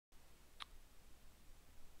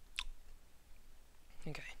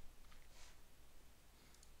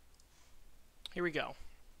Here we go.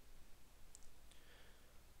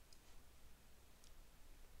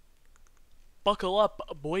 Buckle up,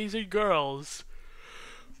 boys and girls.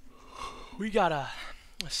 We got a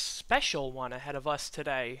special one ahead of us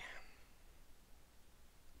today.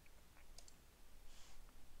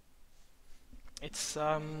 It's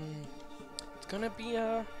gonna be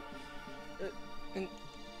an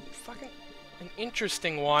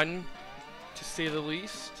interesting one, to say the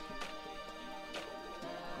least.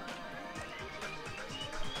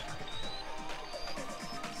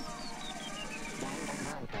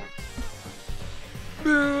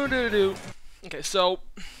 Okay, so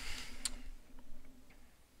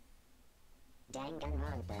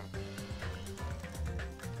Danganronpa.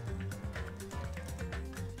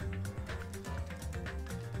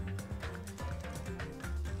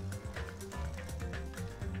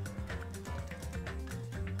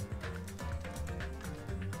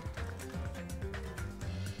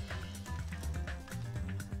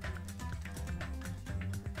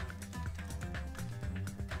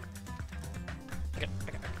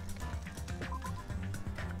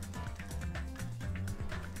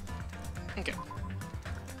 okay.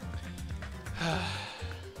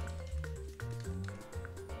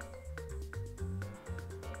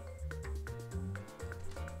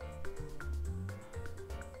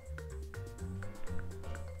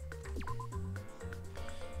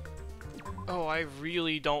 Oh, I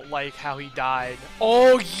really don't like how he died.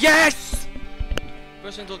 Oh, yes!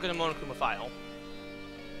 First, I need to look at a Monokuma file.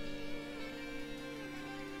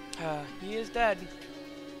 He is dead.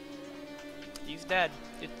 He's dead.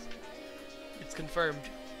 It's confirmed.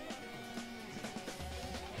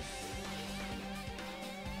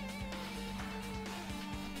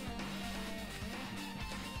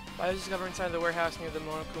 Files discovered inside the warehouse near the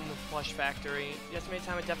Monokuma plush factory. The estimated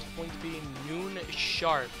time of death is going to be noon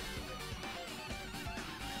sharp.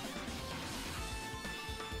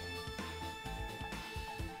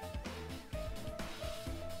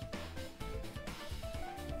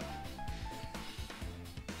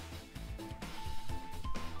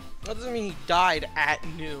 That doesn't mean he died at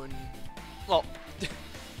noon. Well,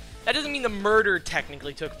 that doesn't mean the murder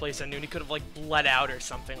technically took place at noon. He could have, like, bled out or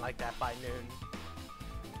something like that by noon.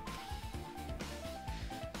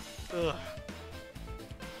 Ugh.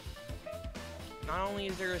 Not only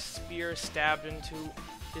is there a spear stabbed into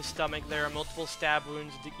his stomach, there are multiple stab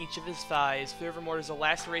wounds into each of his thighs. Furthermore, there's a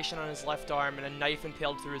laceration on his left arm and a knife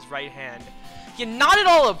impaled through his right hand. Yeah, not at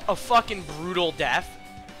all a fucking brutal death.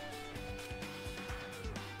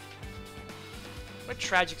 What a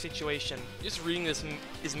tragic situation. Just reading this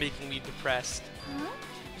is making me depressed. Huh?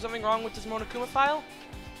 Is something wrong with this Monokuma file?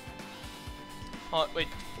 Oh, wait.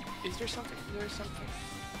 Is there something? Is there something?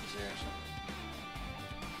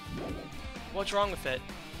 What's wrong with it?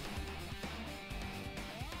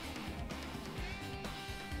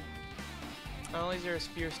 Not only is there a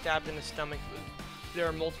spear stabbed in the stomach, there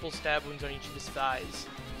are multiple stab wounds on each of his thighs.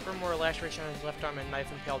 Furthermore, a laceration on his left arm and a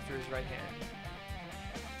knife impaled through his right hand.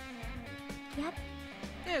 Yep.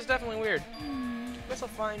 Yeah, it's definitely weird. Guess I'll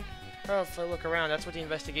find. Oh, if I look around, that's what the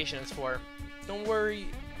investigation is for. Don't worry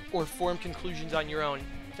or form conclusions on your own.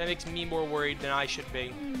 That makes me more worried than I should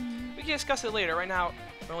be. We can discuss it later. Right now,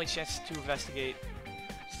 our only chance is to investigate.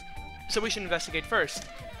 So we should investigate first.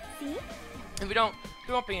 See? If we don't,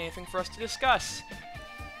 there won't be anything for us to discuss.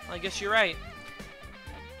 Well, I guess you're right.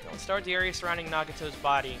 Now, let's start with the area surrounding Nagato's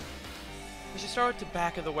body. We should start with the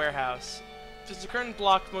back of the warehouse. Since the curtain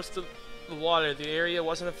blocked most of the water, the area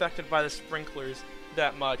wasn't affected by the sprinklers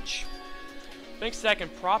that much. Thanks to that, I can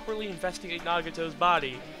properly investigate Nagato's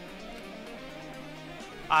body.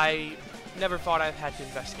 I never thought I'd had to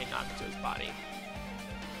investigate Nagato's body.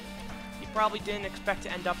 He probably didn't expect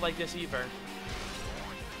to end up like this either.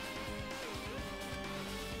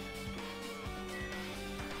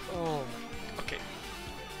 Oh, okay.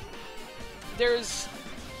 There's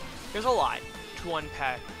a lot to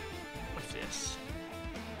unpack with this.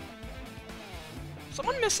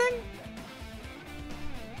 Someone missing?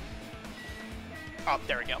 Oh,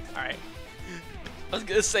 there we go. Alright. I was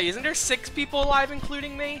gonna say, isn't there 6 people alive,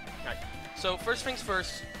 including me? Alright. So, first things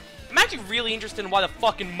first. I'm actually really interested in why the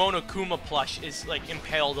fucking Monokuma plush is, like,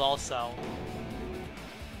 impaled also.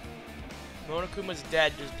 Monokuma's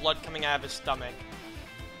dead. There's blood coming out of his stomach.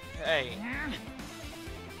 Hey.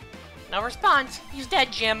 No response. He's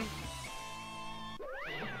dead, Jim.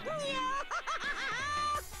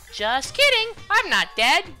 Just kidding. I'm not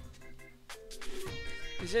dead.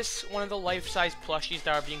 Is this one of the life-size plushies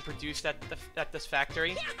that are being produced at this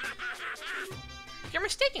factory? If you're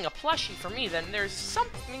mistaking a plushie for me, then there's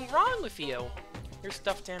something wrong with you. Your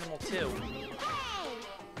stuffed animal, too.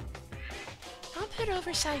 Don't put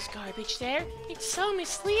oversized garbage there. It's so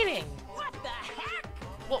misleading. What the heck?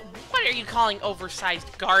 Well, what are you calling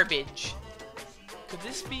oversized garbage? Could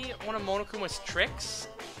this be one of Monokuma's tricks?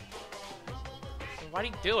 And why'd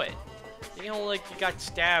he do it? You know, like he got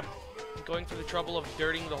stabbed, going through the trouble of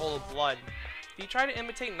dirtying the hole of blood. Did he try to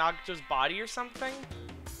imitate Nagato's body or something?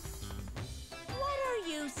 What are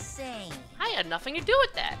you saying? I had nothing to do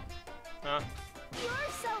with that. Huh? You're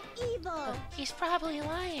so evil. He's probably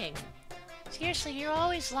lying. Seriously, you're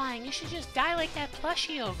always lying. You should just die like that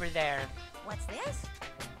plushie over there. What's this?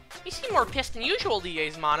 You seem more pissed than usual these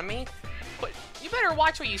days, Monami. But you better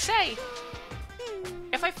watch what you say.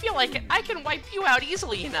 If I feel like it, I can wipe you out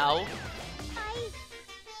easily, you know.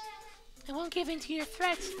 I won't give in to your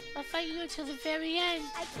threats. I'll fight you until the very end.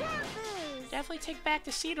 I can't lose. Definitely take back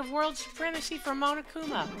the seat of world supremacy for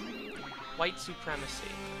Monokuma. White supremacy.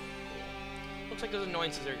 Looks like those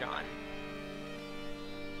annoyances are gone.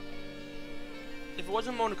 If it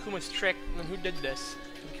wasn't Monokuma's trick, then who did this?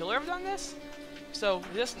 Did the killer have done this? So,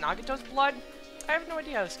 is this Nagato's blood? I have no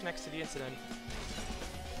idea how this connects to the incident.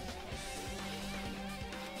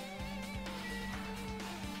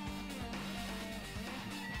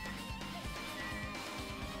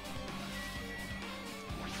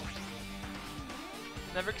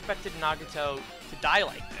 Never expected Nagato to die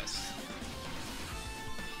like this.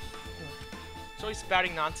 He's always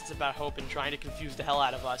spouting nonsense about hope and trying to confuse the hell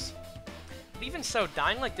out of us. But even so,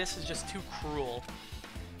 dying like this is just too cruel.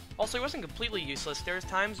 Also, he wasn't completely useless. There's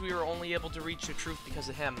times we were only able to reach the truth because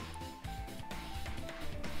of him.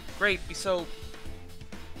 Great, so...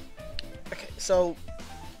 Okay, so...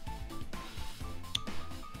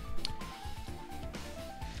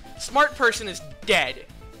 Smart person is dead.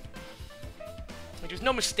 Like, there's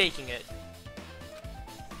no mistaking it.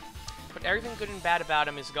 But everything good and bad about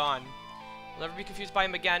him is gone. We'll never be confused by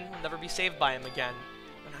him again. We'll never be saved by him again.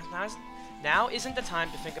 Now isn't the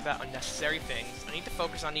time to think about unnecessary things. I need to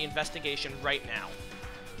focus on the investigation right now.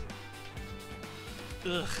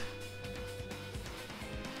 Ugh.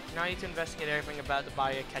 Now I need to investigate everything about the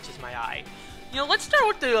body that catches my eye. You know, let's start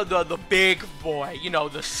with the big boy. You know,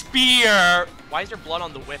 the spear. Why is there blood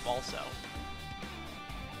on the whip also?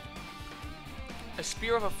 A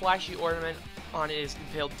spear with a flashy ornament on it is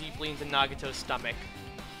impaled deeply into Nagato's stomach.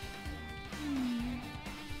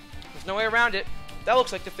 There's no way around it. That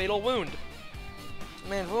looks like the fatal wound.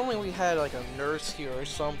 Man, if only we had like a nurse here or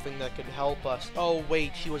something that could help us. Oh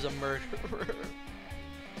wait, she was a murderer.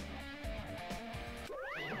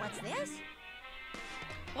 What's this?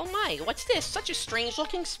 Oh my, what's this? Such a strange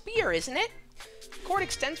looking spear, isn't it? The cord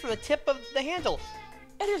extends from the tip of the handle,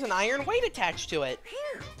 and there's an iron weight attached to it.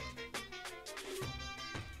 Here.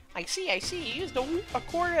 I see. You used a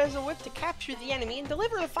cord as a whip to capture the enemy and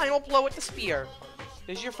deliver the final blow with the spear.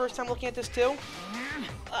 Is this your first time looking at this too?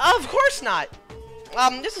 Of course not!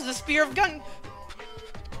 This is the spear of gun...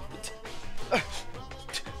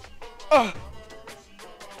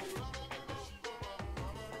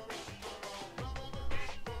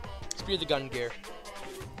 Spear the gun gear.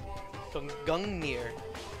 Gungnir.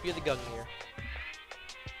 Spear the Gungnir.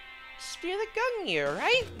 Spear the Gungnir,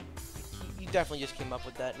 right? You definitely just came up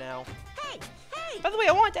with that now. Hey! By the way,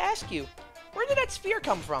 I wanted to ask you, where did that spear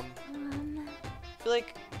come from? I feel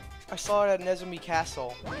like I saw it at Nezumi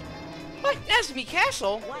Castle. What? Nezumi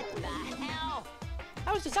Castle? What the hell?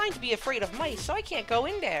 I was designed to be afraid of mice, so I can't go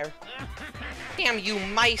in there. Damn you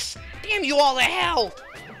mice! Damn you all to hell!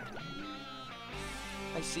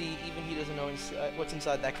 I see, even he doesn't know what's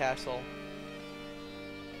inside that castle.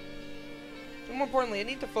 And more importantly, I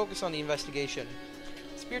need to focus on the investigation.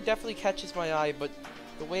 The spear definitely catches my eye, but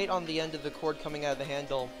the weight on the end of the cord coming out of the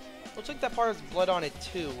handle looks like that part has blood on it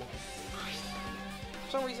too.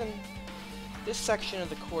 For some reason, this section of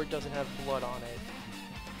the cord doesn't have blood on it.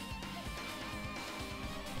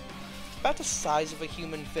 It's about the size of a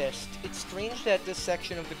human fist. It's strange that this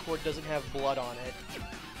section of the cord doesn't have blood on it.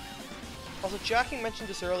 Also, Jacking mentioned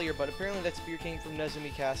this earlier, but apparently that spear came from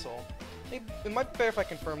Nezumi Castle. It might be better if I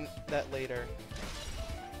confirm that later.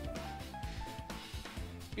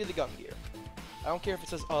 Spear the gun gear. I don't care if it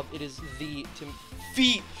says of, it is the to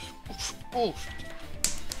feet. Oh.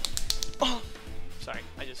 Oh. Sorry,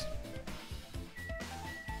 I just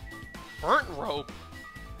burnt rope.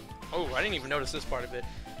 Oh, I didn't even notice this part of it.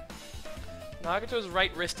 Nagato's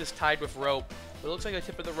right wrist is tied with rope, but it looks like the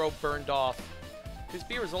tip of the rope burned off. Could this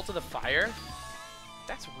be a result of the fire?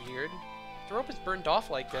 That's weird. The rope is burned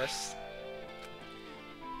off like this.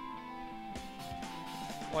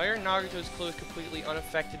 Why are Nagato's clothes completely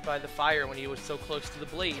unaffected by the fire when he was so close to the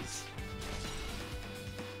blaze?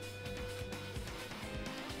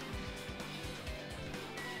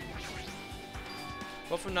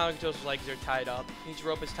 Both of Nagato's legs are tied up. Each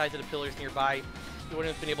rope is tied to the pillars nearby. He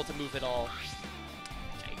wouldn't have been able to move at all.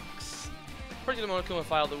 Yikes. According to the Monokuma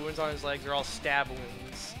file, the wounds on his legs are all stab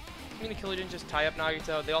wounds. I mean, the killer didn't just tie up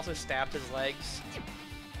Nagato, they also stabbed his legs.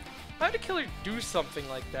 Why would a killer do something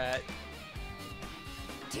like that?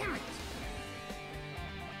 Damn it!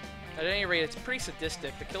 At any rate, it's pretty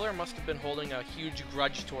sadistic. The killer must have been holding a huge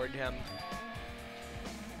grudge toward him.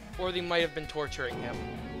 Or they might have been torturing him.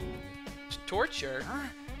 Torture? Huh?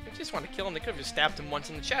 If you just want to kill him, they could have just stabbed him once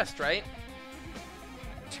in the chest, right?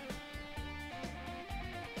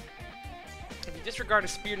 If you disregard a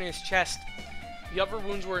spear in his chest, the other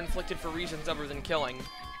wounds were inflicted for reasons other than killing.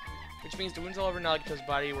 Which means the wounds all over Nagato's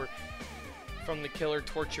body were from the killer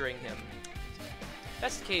torturing him. If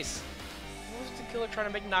that's the case, what was the killer trying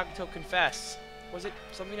to make Nagato confess? Was it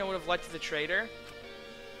something that would have led to the traitor?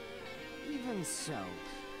 Even so.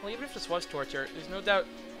 Well, even if this was torture, there's no doubt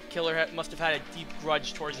the killer must have had a deep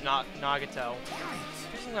grudge towards Nagato.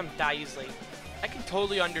 Using them die easily. I can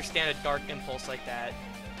totally understand a dark impulse like that.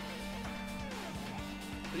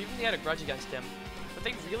 But even if they had a grudge against him, would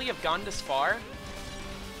they really have gone this far?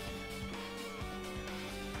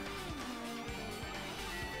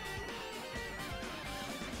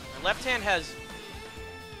 My left hand has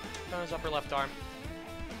on his upper left arm.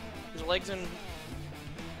 His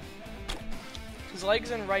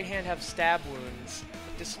legs and right hand have stab wounds.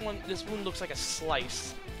 This wound looks like a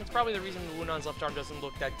slice. That's probably the reason the wound on his left arm doesn't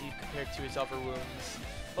look that deep compared to his other wounds.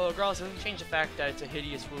 But regardless, it doesn't change the fact that it's a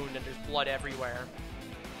hideous wound and there's blood everywhere.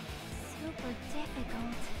 Super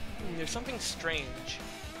difficult. There's something strange.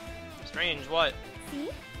 Strange, what?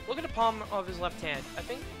 See? Look at the palm of his left hand. I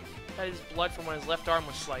think that is blood from when his left arm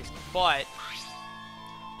was sliced, but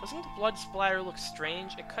doesn't the blood splatter look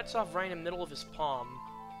strange? It cuts off right in the middle of his palm.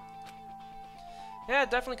 Yeah,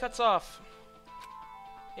 it definitely cuts off.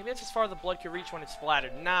 Maybe that's as far as the blood can reach when it's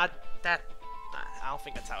splattered. Nah, I don't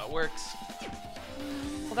think that's how it works.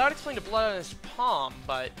 Well, that would explain the blood on his palm,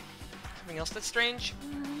 but something else that's strange?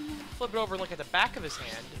 Flip it over and look at the back of his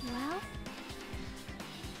hand. Well?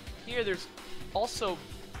 Here, there's also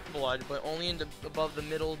blood, but only above the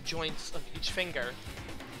middle joints of each finger.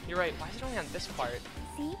 You're right, why is it only on this part?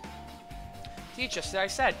 See? See, just as I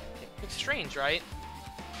said, it's strange, right?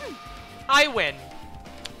 I win!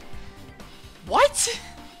 What?!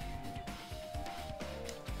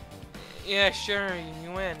 Yeah, sure,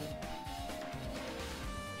 you win. It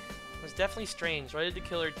was definitely strange. What did the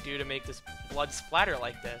killer do to make this blood splatter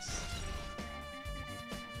like this?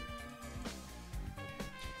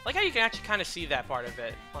 Like how you can actually kind of see that part of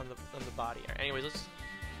it on the body. Anyways,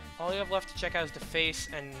 all you have left to check out is the face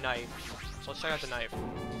and knife. So let's check out the knife.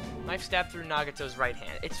 Knife stabbed through Nagato's right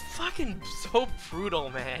hand. It's fucking so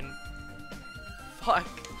brutal, man. Fuck.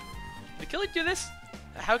 Did the killer do this?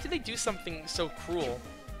 How could they do something so cruel?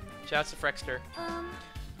 Shouts to Frexter.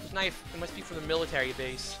 This knife, it must be from the military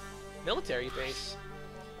base. Military base?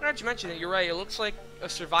 Now that you mention it, you're right. It looks like a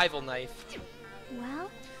survival knife.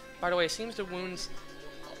 Well? By the way, it seems the wounds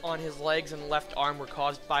on his legs and left arm were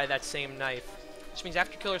caused by that same knife. Which means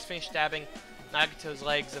after killers finished stabbing Nagato's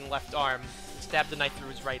legs and left arm, they stabbed the knife through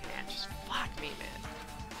his right hand. Just fuck me, man.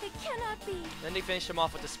 It cannot be. Then they finished him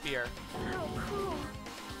off with a spear. How cruel.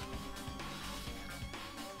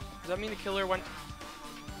 Does that mean the killer went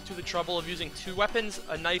to the trouble of using two weapons,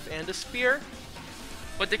 a knife and a spear?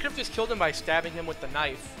 But they could have just killed him by stabbing him with the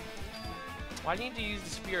knife. Why do you need to use the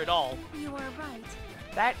spear at all? You are right.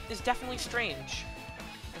 That is definitely strange.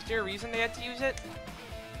 Was there a reason they had to use it?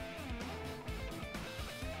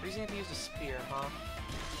 Reason to use a spear, huh?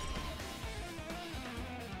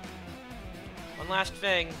 One last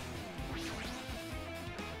thing.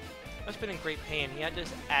 Must have been in great pain. He had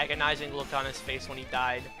this agonizing look on his face when he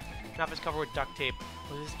died. His mouth was covered with duct tape.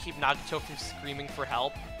 Was this to keep Nagato from screaming for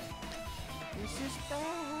help? This is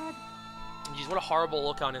bad. Jeez, what a horrible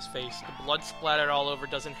look on his face. The blood splattered all over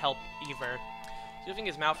doesn't help either. I think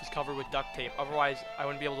his mouth was covered with duct tape. Otherwise, I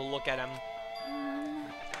wouldn't be able to look at him.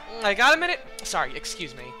 I got a minute? Sorry,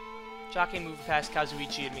 excuse me. Jake moved past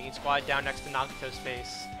Kazuichi and me and squatted down next to Nagato's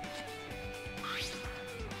face.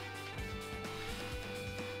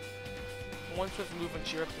 One swift movement,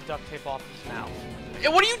 she ripped the duct tape off his mouth. Hey,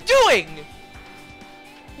 what are you doing?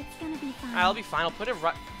 It's gonna be fine. I'll be fine. I'll put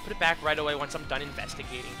it back right away once I'm done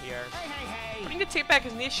investigating here. Hey. Putting the tape back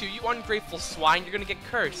is an issue. You ungrateful swine. You're gonna get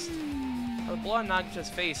cursed. The blood on Nagato's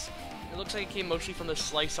face, it looks like it came mostly from the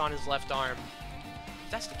slice on his left arm.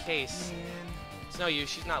 If that's the case, it's no use.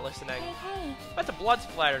 She's not listening. Hey. But the blood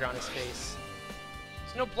splattered on his face.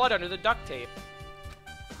 There's no blood under the duct tape.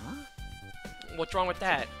 Huh? What's wrong with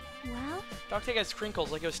that? Well? Duct tape has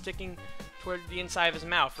crinkles like it was sticking toward the inside of his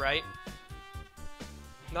mouth, right?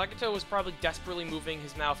 Nagato was probably desperately moving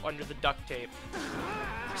his mouth under the duct tape.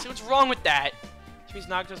 See what's wrong with that? Which means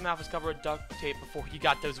Nagato's mouth was covered with duct tape before he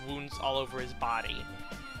got those wounds all over his body.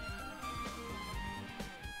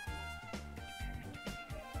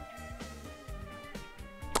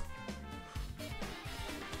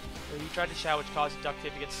 So he tried to shout, which caused the duct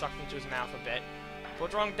tape to get sucked into his mouth a bit.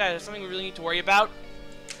 What's wrong with that? Is that something we really need to worry about?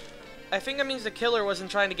 I think that means the killer wasn't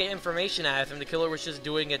trying to get information out of him. The killer was just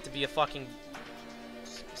doing it to be a fucking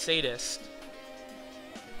sadist.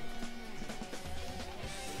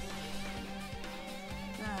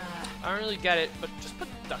 I don't really get it, but just put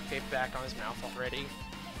the duct tape back on his mouth already.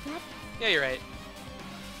 What? Yeah, you're right.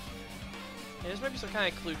 Yeah, this might be some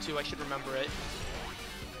kind of clue too. I should remember it.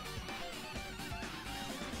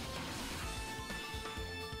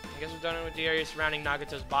 I guess we've done it with the area surrounding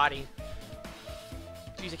Nagato's body.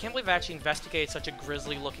 Jeez, I can't believe I actually investigated such a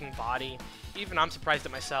grisly-looking body. Even I'm surprised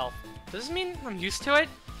at myself. Does this mean I'm used to it?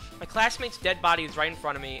 My classmate's dead body is right in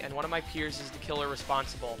front of me, and one of my peers is the killer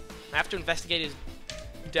responsible. I have to investigate his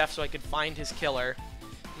death so I could find his killer.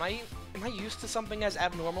 Am I used to something as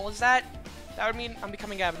abnormal as that? That would mean I'm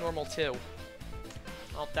becoming abnormal too.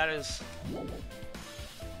 Well, that is... Okay,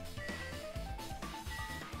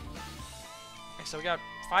 so we got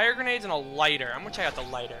fire grenades and a lighter. I'm gonna check out the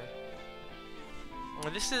lighter.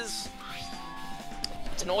 Well, this is...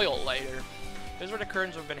 It's an oil lighter. Here's where the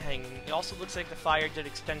curtains have been hanging. It also looks like the fire did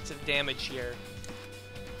extensive damage here.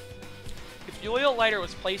 If the oil lighter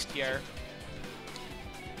was placed here...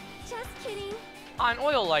 Just kidding. An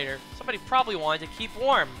oil lighter. Somebody probably wanted to keep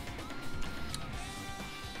warm.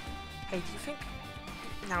 Hey, do you think...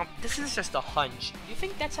 Now, this is just a hunch. Do you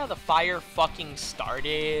think that's how the fire fucking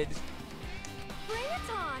started? Bring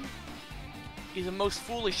it on. Is a most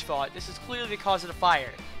foolish thought. This is clearly the cause of the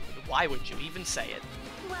fire. But why would you even say it?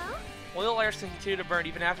 Well? Oil lighters can continue to burn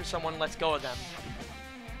even after someone lets go of them.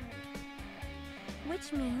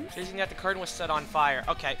 Which means? Stating that the curtain was set on fire.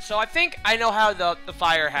 Okay, so I think I know how the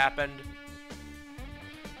fire happened.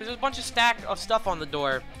 There's a bunch of stack of stuff on the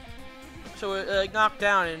door. So it knocked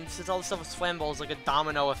down, and since all the stuff was flammable, it's like a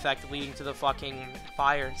domino effect leading to the fucking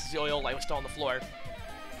fire. Since the oil light was still on the floor.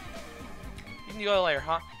 Even the oil lighter,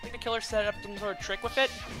 huh? Think the killer set up some sort of trick with it?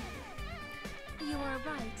 You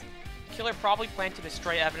are right. The killer probably planned to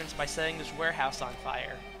destroy evidence by setting this warehouse on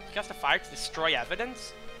fire. He got the fire to destroy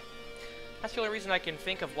evidence? That's the only reason I can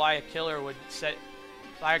think of why a killer would set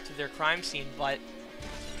fire to their crime scene, but...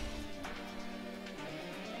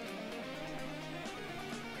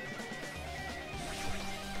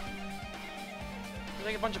 Looks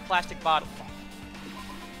like a bunch of plastic bottles.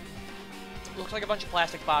 Looks like a bunch of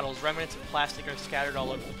plastic bottles. Remnants of plastic are scattered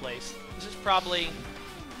all over the place. This is probably...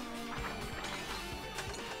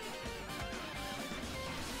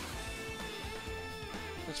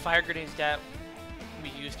 Those fire grenades that we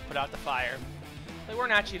used to put out the fire. They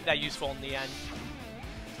weren't actually that useful in the end.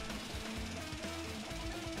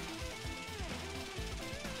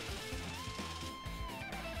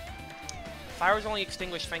 The fire was only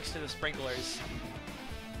extinguished thanks to the sprinklers.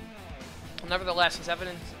 Nevertheless, this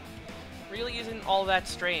evidence really isn't all that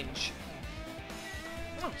strange.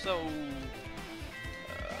 Oh, so...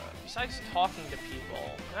 besides talking to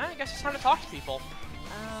people... I guess it's time to talk to people.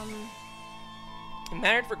 It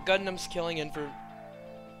mattered for Gundam's killing and for...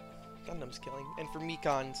 and for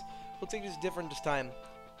Mikan's. Looks like it's different this time.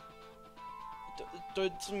 It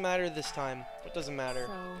doesn't matter this time. What doesn't matter?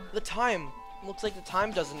 So... The time! Looks like the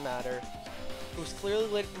time doesn't matter. It was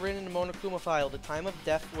clearly written in the Monokuma file. The time of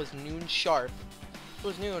death was noon sharp. It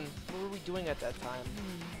was noon. What were we doing at that time?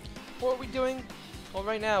 What were we doing? Well,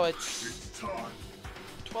 right now it's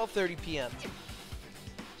 12:30 p.m.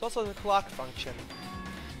 It's also the clock function.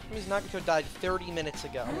 That means Nagato died 30 minutes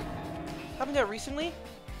ago. Happened that recently?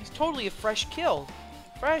 He's totally a fresh kill.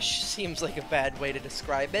 Fresh seems like a bad way to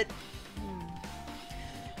describe it.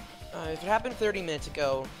 If it happened 30 minutes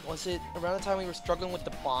ago, was it around the time we were struggling with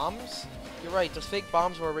the bombs? You're right, those fake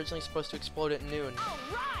bombs were originally supposed to explode at noon.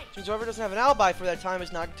 Right. Since whoever doesn't have an alibi for that time is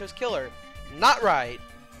Nagato's killer. Not right!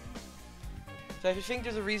 So if you think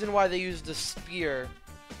there's a reason why they used the spear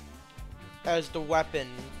as the weapon,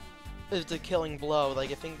 as the killing blow, like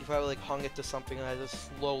I think you probably like hung it to something and it just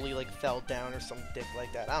slowly like fell down or some dick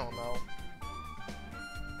like that. I don't know.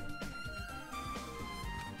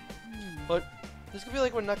 But this could be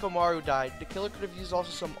like when Nekomaru died. The killer could have used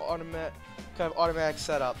also some automatic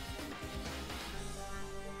setup.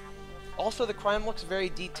 Also, the crime looks very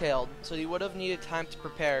detailed, so he would have needed time to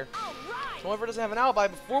prepare. So whoever doesn't have an alibi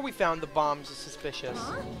before we found the bombs is suspicious.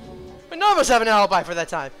 But none of us have an alibi for that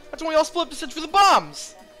time. That's when we all split up to search for the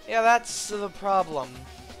bombs. Yeah, that's the problem.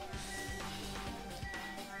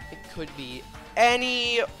 It could be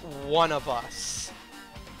any one of us.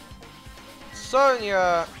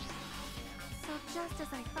 Sonia! So just as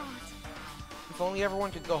I thought. If only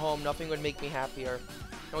everyone could go home, nothing would make me happier.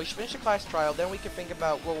 Now we should finish the class trial, then we can think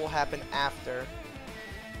about what will happen after.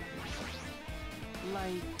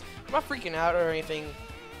 Like... I'm not freaking out or anything.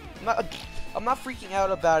 I'm not freaking out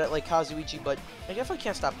about it like Kazuichi, but I definitely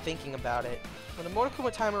can't stop thinking about it. When the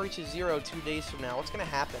Monokuma timer reaches 0 2 days from now, what's gonna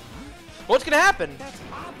happen? What's gonna happen?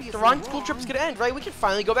 The wrong school trip's gonna end, right? We can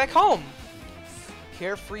finally go back home.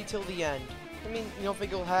 Carefree till the end. I mean, you don't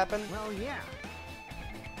think it'll happen? Well, yeah.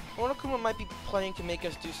 Monokuma might be planning to make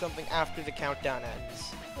us do something after the countdown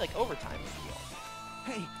ends. Like overtime, I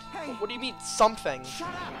feel. Hey, hey! What do you mean, something? Shut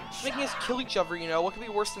up! Making us kill each other, you know? What could be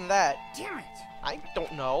worse than that? Damn it! I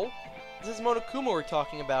don't know. This is Monokuma we're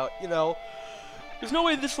talking about, you know? There's no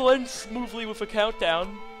way this will end smoothly with a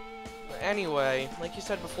countdown. Anyway, like you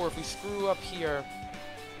said before, if we screw up here,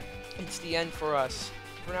 it's the end for us.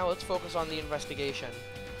 For now, let's focus on the investigation.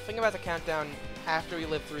 Think about the countdown after we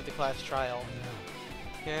live through the class trial.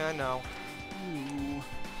 Yeah, I know. Ooh.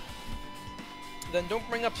 Then don't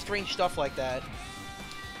bring up strange stuff like that.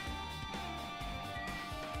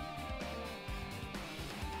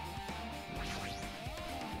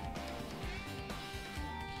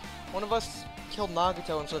 One of us killed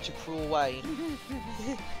Nagato in such a cruel way.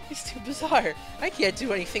 It's too bizarre. I can't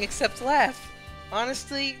do anything except laugh.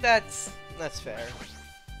 Honestly, that's fair.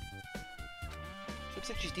 Looks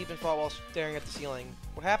like she's deep in thought while staring at the ceiling.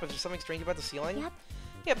 What happens? Is something strange about the ceiling? Yep.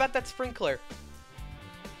 Yeah, about that sprinkler.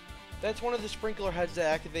 That's one of the sprinkler heads that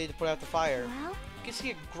activated to put out the fire. Well, You can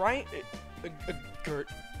see a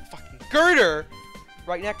fucking girder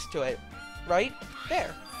right next to it. Right?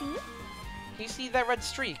 There. see? Can you see that red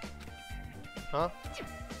streak? Huh?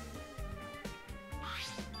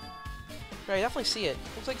 Yeah, I definitely see it.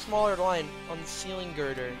 Looks like a smaller line on the ceiling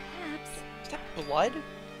girder. Perhaps. Is that blood?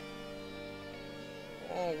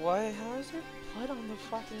 Oh, what? How is there blood on the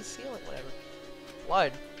fucking ceiling? Whatever.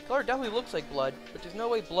 Blood. The color definitely looks like blood, but there's no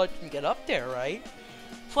way blood can get up there, right?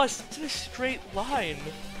 Plus, it's in a straight line.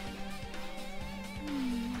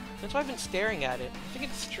 That's why I've been staring at it. I think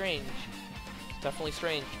it's strange. It's definitely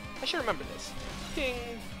strange. I should remember this. Ding!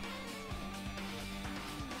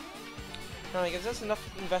 Now, I guess that's enough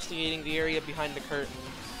investigating the area behind the curtain.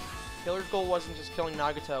 Killer's goal wasn't just killing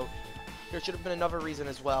Nagato. There should have been another reason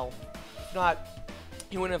as well. If not,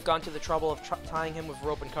 he wouldn't have gone to the trouble of tying him with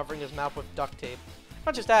rope and covering his mouth with duct tape.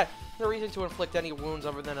 Not just that, no reason to inflict any wounds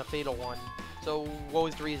other than a fatal one. So, what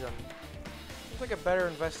was the reason? Looks like I better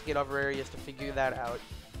investigate other areas to figure that out.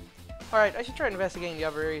 Alright, I should try investigating the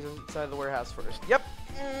other areas inside the warehouse first. Yep!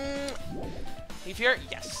 Leave here?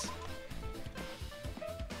 Yes.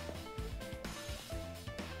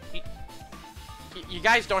 You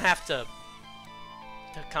guys don't have to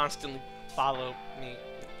constantly follow me.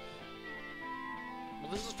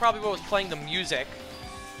 Well, this is probably what was playing the music.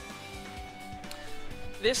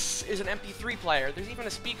 This is an MP3 player. There's even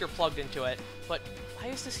a speaker plugged into it. But why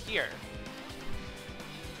is this here?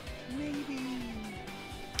 Maybe...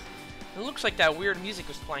 It looks like that weird music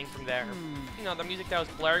was playing from there. You know, the music that was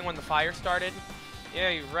blaring when the fire started? Yeah,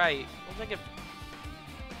 you're right. Looks like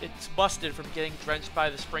it's busted from getting drenched by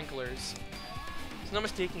the sprinklers. There's no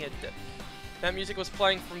mistaking it. That music was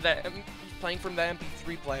playing from that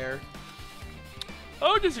MP3 player. I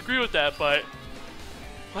don't disagree with that, but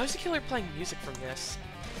why is the killer playing music from this?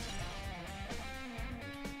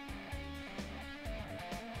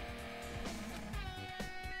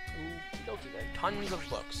 Okey-dokey then. Tons of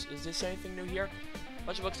books. Is this anything new here? A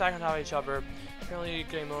bunch of books stacked on top of each other. Apparently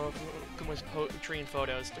getting Kuma's poetry and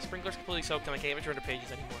photos. The sprinkler's completely soaked and I can't even turn the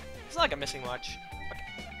pages anymore. It's not like I'm missing much.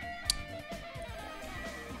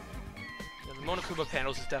 Yeah, the Monokuma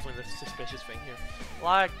panels is definitely the suspicious thing here. A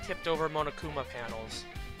lot of tipped over Monokuma panels.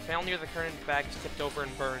 Found near the current bag is tipped over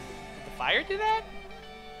and burned. Did the fire do that?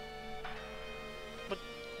 But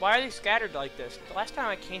why are they scattered like this? The last time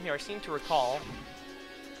I came here I seem to recall.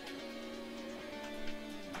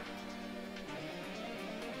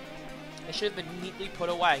 They should have been neatly put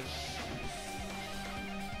away.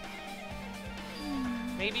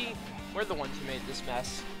 Maybe we're the ones who made this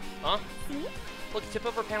mess. Huh? See? Look, the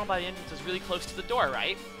tip-over panel by the entrance is really close to the door,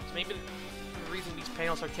 right? So maybe the reason these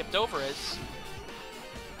panels are tipped over is...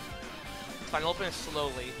 Fine, open it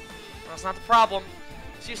slowly. That's not the problem.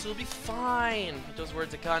 Seriously, it'll be fine. With those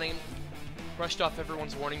words, Akane brushed off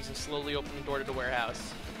everyone's warnings and slowly opened the door to the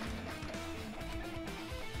warehouse.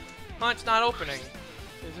 Huh, it's not opening.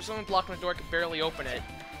 If there's someone blocking the door, I can barely open it.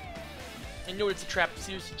 I know it's a trap.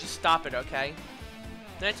 Seriously, just stop it, okay?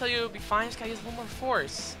 Did I tell you it would be fine? This guy uses one more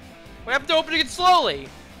force. What happened to opening it slowly?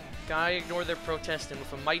 Guy ignored their protest, and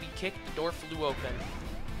with a mighty kick, the door flew open.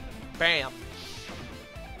 Bam!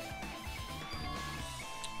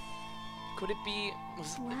 Could it be...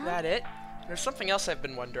 was that it? There's something else I've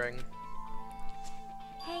been wondering.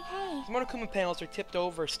 Hey, hey. The Monokuma panels are tipped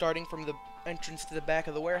over, starting from the entrance to the back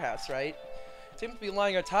of the warehouse, right? They seem to be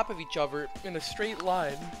lying on top of each other in a straight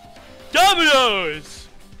line. Dominoes!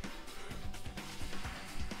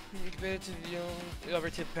 Compared to the other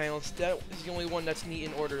tip panels, that is the only one that's neat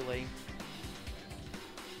and orderly.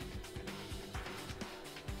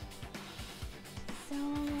 So...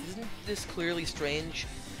 Isn't this clearly strange?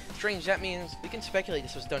 Strange, that means we can speculate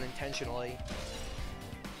this was done intentionally.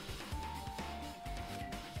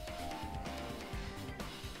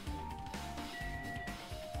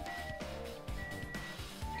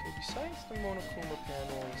 Okay, besides the Monokuma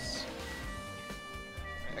panels...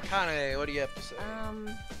 Akane, what do you have to say?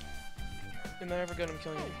 Am I ever gonna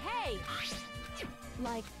kill you? Hey!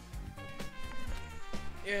 Like...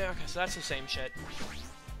 Yeah, okay, so that's the same shit.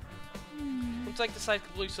 Looks like the site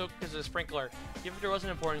completely soaked because of the sprinkler. Even if there was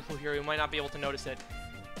an important clue here, we might not be able to notice it.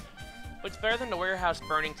 But it's better than the warehouse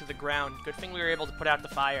burning to the ground. Good thing we were able to put out the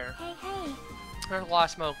fire. Hey, hey. There's a lot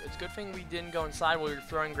of smoke. It's a good thing we didn't go inside while we were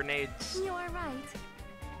throwing grenades. You are right.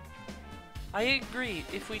 I agree.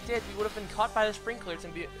 If we did, we would have been caught by the sprinklers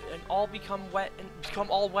and all become wet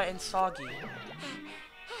and soggy.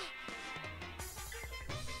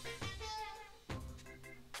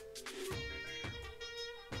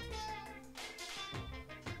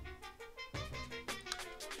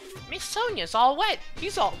 Miss Sonia's all wet.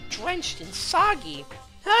 He's all drenched and soggy.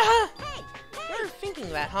 Haha. Hey! You're thinking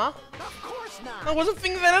that, huh? Of course not. I wasn't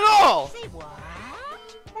thinking that at all. Say what?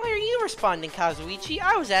 Why are you responding, Kazuichi?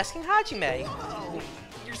 I was asking Hajime.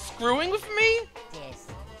 You're screwing with me? Yes.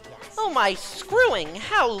 Oh my, screwing!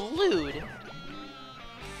 How lewd! Hey,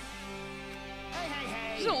 hey,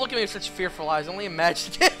 hey. She doesn't look at me with such fearful eyes. Only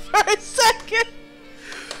imagine it for a second.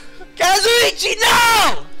 Kazuichi,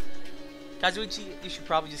 no! Kazuichi, you should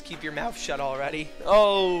probably just keep your mouth shut already.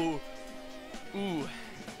 Oh. Ooh.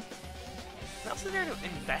 What else is there to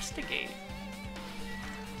investigate?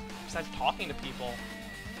 Besides talking to people.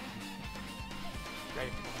 Great,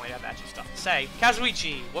 people might have actually stuff to say.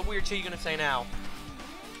 Kazuichi, what weird shit are you gonna say now?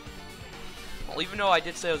 Well, even though I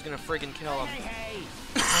did say I was gonna friggin' kill him. Hey,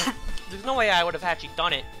 hey. There's no way I would have actually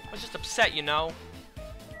done it. I was just upset, you know?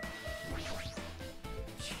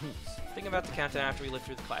 Jeez. Think about the countdown after we lived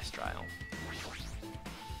through the class trial.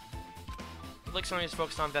 Like Sonya is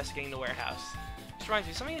focused on investigating the warehouse. This reminds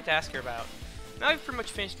me, something I need to ask her about. Now I've pretty much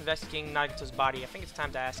finished investigating Nagato's body, I think it's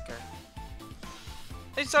time to ask her.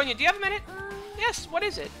 Hey Sonya, do you have a minute? Yes, what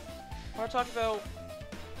is it? I want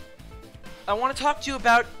to talk to you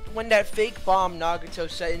about when that fake bomb Nagato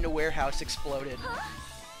set in the warehouse exploded. Huh?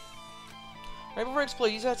 Right before it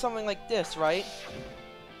exploded, you said something like this, right?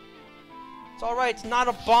 It's alright, it's not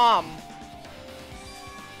a bomb!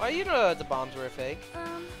 Why you know that the bombs were fake?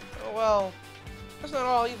 Oh, well, that's not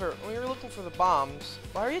all either. When we were looking for the bombs,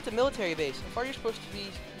 why are you at the military base? How far are you supposed to be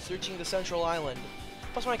searching the central island?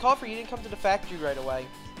 Plus, when I called for you, you didn't come to the factory right away.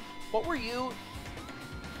 What were you...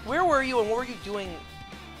 Where were you and what were you doing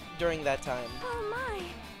during that time? Oh my!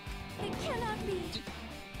 It cannot be.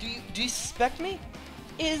 Do you suspect me?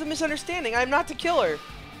 It is a misunderstanding. I am not the killer.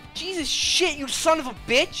 Jesus shit, you son of a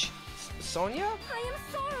bitch! Sonya? I am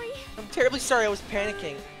sorry. I'm terribly sorry, I was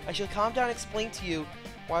panicking. I shall calm down and explain to you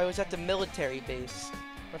why I was at the military base.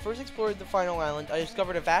 When I first explored the final island, I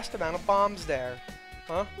discovered a vast amount of bombs there.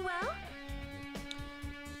 Huh? Well?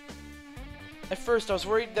 At first, I was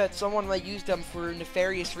worried that someone might use them for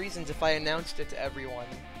nefarious reasons if I announced it to everyone.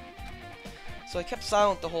 So I kept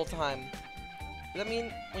silent the whole time. Does that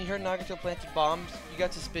mean when you heard Nagato planted bombs, you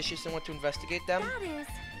got suspicious and went to investigate them? That is...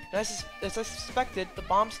 And as I suspected, the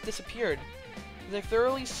bombs disappeared. I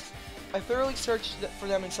thoroughly searched for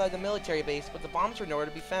them inside the military base, but the bombs were nowhere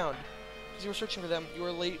to be found. As you were searching for them, you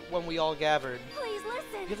were late when we all gathered. Please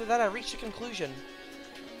listen. Because of that, I reached a conclusion.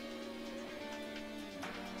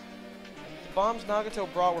 The bombs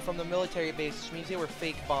Nagato brought were from the military base, which means they were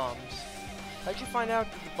fake bombs. How did you find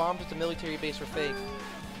out that the bombs at the military base were fake?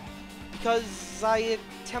 Because I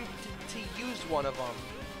attempted to use one of them.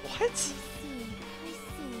 What? I see.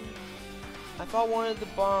 I thought one of the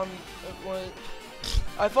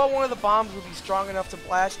bombs would be strong enough to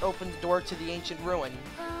blast open the door to the ancient ruin.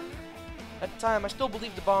 At the time, I still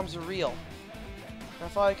believed the bombs were real. I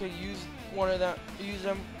thought I could use one of them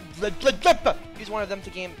to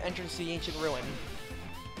gain entrance to the ancient ruin.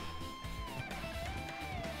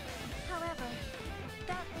 However,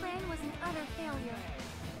 that plan was an utter failure.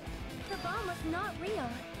 The bomb was not real.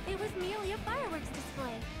 It was merely a fireworks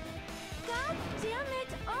display. God damn it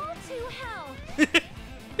all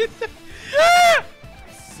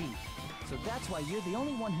you're the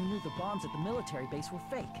only one who knew the bombs at the military base were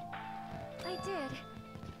fake. I did.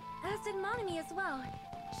 As did Monami as well.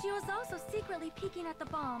 She was also secretly peeking at the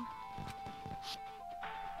bomb.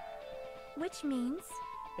 Which means...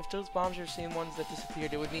 If those bombs are the same ones that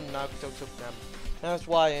disappeared, it would mean Nagato took them. That's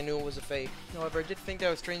why I knew it was a fake. However, I did think that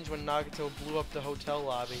was strange when Nagato blew up the hotel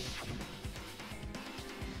lobby.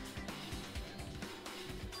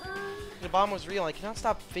 The bomb was real, I cannot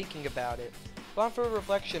stop thinking about it. Upon further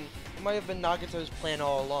reflection, it might have been Nagato's plan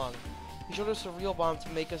all along. He showed us a real bomb to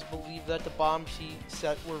make us believe that the bombs he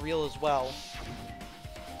set were real as well.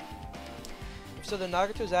 If so, then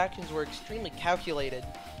Nagato's actions were extremely calculated.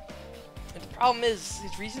 And the problem is,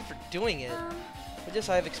 his reason for doing it. With this,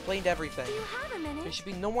 I have explained everything. Do you have a minute? There should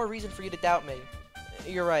be no more reason for you to doubt me.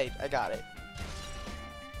 You're right, I got it.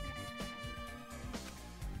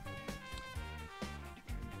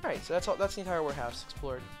 Alright, so that's the entire warehouse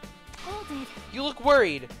explored. Hold it. You look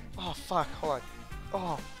worried! Oh, fuck, hold on.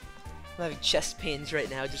 Oh, I'm having chest pains right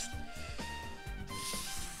now, just...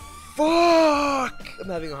 Fuck! I'm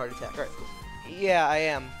having a heart attack. Alright, cool. Yeah, I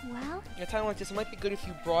am. Well? In a time like this, it might be good if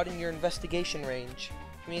you broaden your investigation range.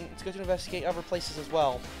 I mean, it's good to investigate other places as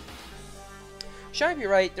well. Sure, you're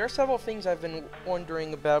right. There are several things I've been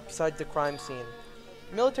wondering about besides the crime scene.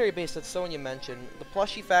 The military base that Sonia mentioned, the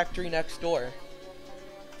plushie factory next door,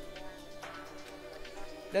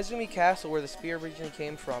 Nezumi Castle, where the spear originally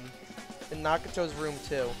came from, and Nakato's room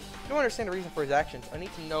too. I don't understand the reason for his actions. I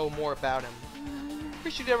need to know more about him.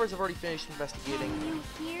 Pretty sure Devers have already finished investigating. Can you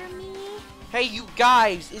hear me? Hey, you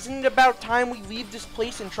guys! Isn't it about time we leave this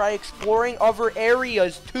place and try exploring other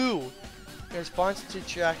areas too? In response to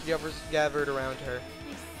Jack, the others gathered around her.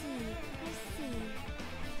 I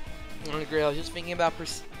see. I agree. I was just thinking about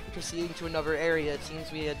proceeding to another area. It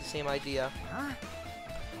seems we had the same idea. Huh?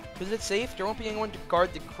 Is it safe? There won't be anyone to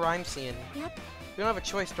guard the crime scene. Yep. We don't have a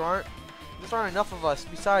choice. There aren't enough of us.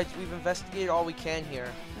 Besides, we've investigated all we can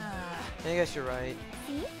here. I guess you're right.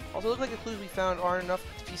 See? Also, it looks like the clues we found aren't enough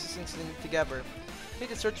to piece this incident together. We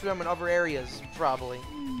could search for them in other areas, probably.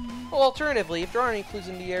 Well, alternatively, if there aren't any clues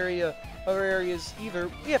in the other areas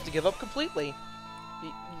either, we have to give up completely.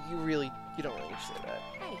 You don't really need to say that.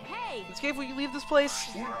 Hey, hey! It's okay if we leave this place?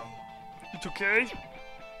 It's okay.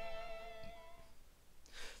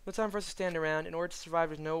 No time for us to stand around. In order to survive,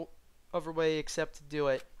 there's no other way except to do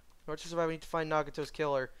it. In order to survive, we need to find Nagato's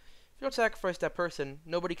killer. If you don't sacrifice that person,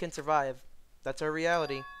 nobody can survive. That's our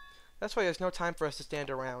reality. That's why there's no time for us to stand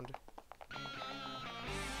around.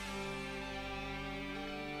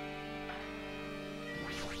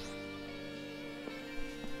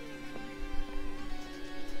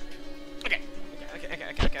 Okay.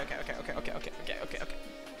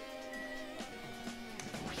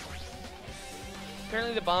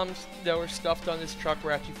 Apparently the bombs that were stuffed on this truck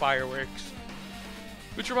were actually fireworks.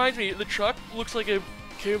 Which reminds me, the truck looks like it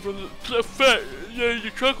came from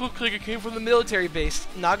the truck looks like it came from the military base.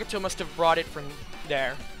 Nagato must have brought it from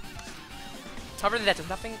there. Other than that, there's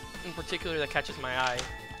nothing in particular that catches my eye.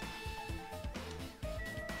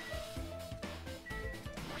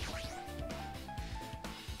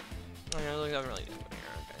 I'm really doing here. Okay.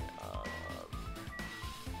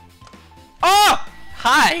 Oh!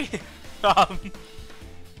 Hi!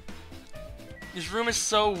 This room is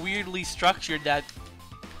so weirdly structured that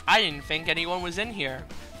I didn't think anyone was in here.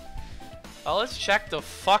 Well, let's check the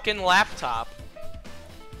fucking laptop.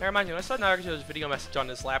 That reminds me, I saw Nagato's video message on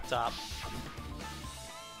this laptop.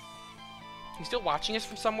 He's still watching us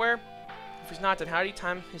from somewhere? If he's not, then how did he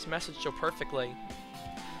time his message so perfectly?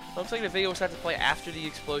 Looks like the video was set to play after the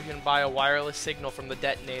explosion by a wireless signal from the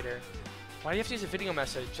detonator. Why do you have to use a video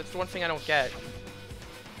message? That's the one thing I don't get.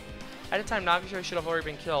 At the time, Nagato should have already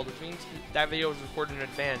been killed, which means that video was recorded in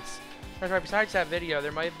advance. Besides that video,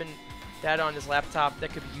 there might have been data on his laptop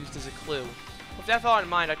that could be used as a clue. With that thought in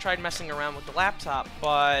mind, I tried messing around with the laptop,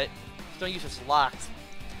 but don't use it's locked.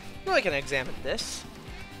 I really can examine this.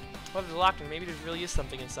 Well, if it's locked, maybe there really is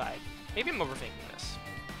something inside. Maybe I'm overthinking this.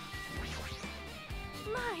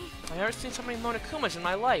 I've never seen so many Monokumas in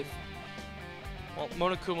my life. Well,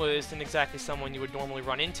 Monokuma isn't exactly someone you would normally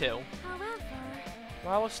run into. However...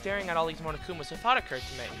 While I was staring at all these Monokumas, a thought occurred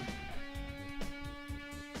to me.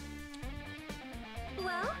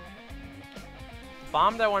 Well? The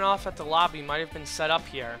bomb that went off at the lobby might have been set up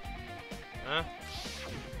here. Huh?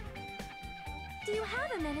 Do you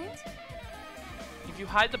have a minute? If you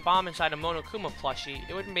hide the bomb inside a Monokuma plushie,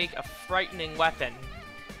 it would make a frightening weapon.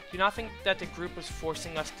 Do you not think that the group was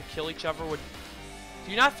forcing us to kill each other would...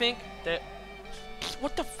 Do you not think that...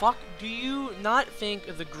 What the fuck? Do you not think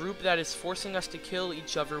the group that is forcing us to kill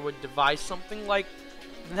each other would devise something like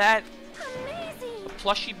that? Amazing! A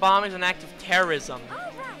plushie bomb is an act of terrorism.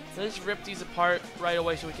 Alright! Let's rip these apart right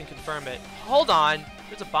away so we can confirm it. Hold on!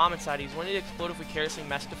 There's a bomb inside these. Wouldn't it explode if we carelessly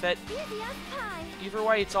messed with it? Easy as pie. Either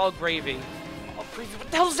way, it's all gravy. All gravy?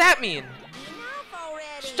 What the hell does that mean? Enough already.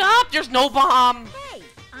 Stop! There's no bomb! Hey,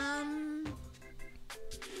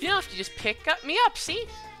 You don't have to just pick me up, see?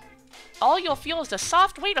 All you'll feel is the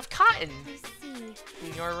soft weight of cotton. I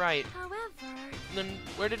see. You're right. However, Then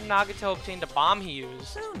where did Nagato obtain the bomb he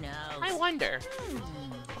used? who knows? I wonder.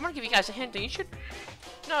 I'm gonna give you guys a hint that you should...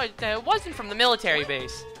 No, it wasn't from the military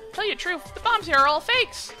base. Tell you the truth, the bombs here are all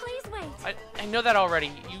fakes. please wait. I know that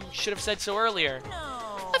already. You should have said so earlier. No.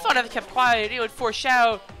 I thought if I kept quiet, it would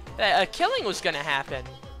foreshadow that a killing was gonna happen.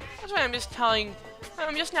 That's why I'm just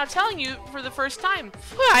now telling you for the first time.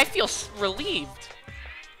 I feel relieved.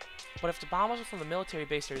 But if the bomb wasn't from the military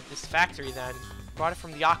base or this factory, then brought it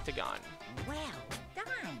from the Octagon. Well done.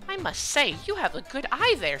 I must say, you have a good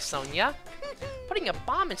eye there, Sonia. Putting a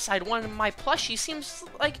bomb inside one of my plushies seems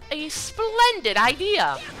like a splendid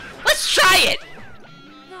idea. Let's try it!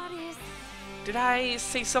 That is... Did I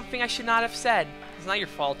say something I should not have said? It's not your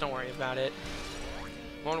fault, don't worry about it.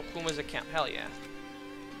 Monokuma's account, hell yeah.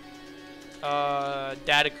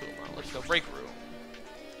 Dadakuma, let's go, break room.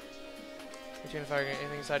 Between fire,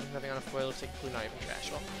 anything inside, nothing on a foil, looks like glue, not even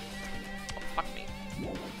trash. Well, oh, fuck me.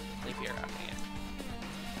 Leave here, okay, yeah.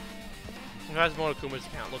 As Monokuma's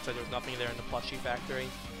account, looks like there's nothing there in the plushie factory.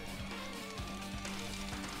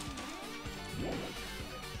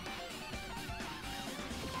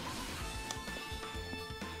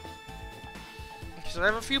 So I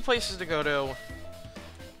have a few places to go to.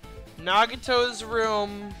 Nagato's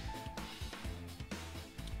room,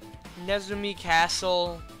 Nezumi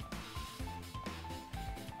Castle,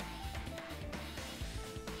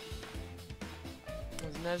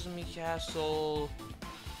 there's Nezumi Castle,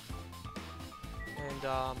 and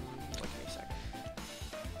wait a second.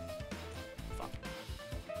 Fuck.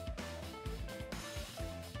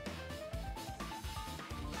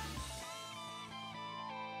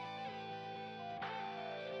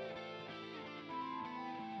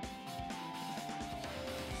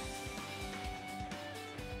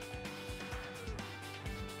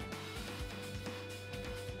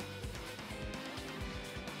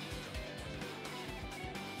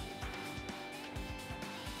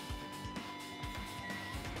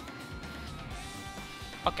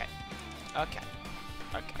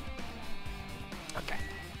 Okay.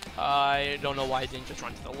 I don't know why I didn't just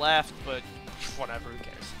run to the left, but whatever, who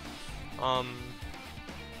cares.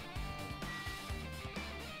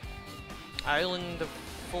 Island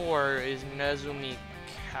 4 is Nezumi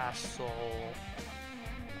Castle.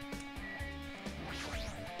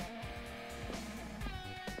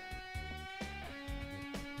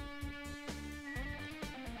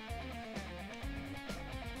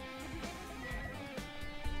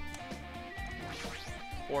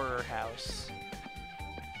 Horror house.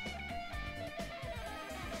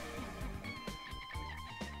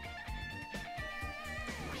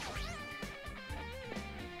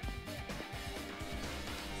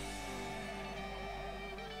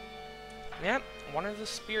 Yep, one of the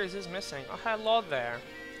spears is missing. Oh, hello there.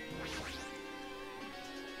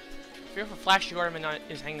 Fearful flashy ornament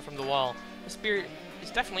is hanging from the wall. The spear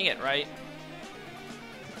is definitely it, right?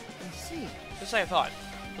 I see. Just like I thought.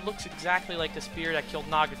 It looks exactly like the spear that killed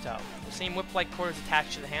Nagato. The same whip-like cord is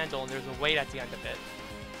attached to the handle, and there's a weight at the end of it.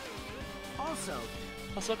 Also,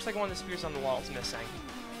 Plus, it looks like one of the spears on the wall is missing.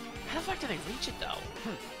 How the fuck did they reach it, though? If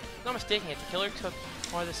I'm not mistaken, the killer took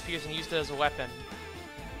one of the spears and used it as a weapon.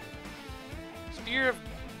 Spear of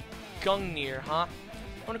Gungnir, huh?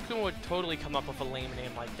 Monokuma would totally come up with a lame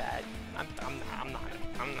name like that. I'm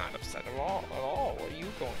not upset at all. What are you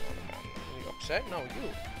going on about? Are you upset? No, you.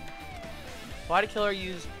 Why did the killer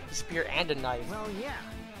use the spear and a knife? well, yeah.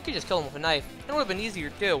 You could just kill him with a knife. It would have been easier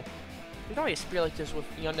too. There's no way a spear like this with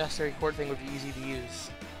the unnecessary cord thing would be easy to use.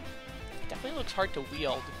 It definitely looks hard to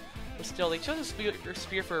wield. But still, they chose a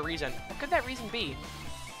spear for a reason. What could that reason be?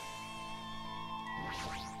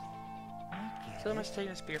 Killer must have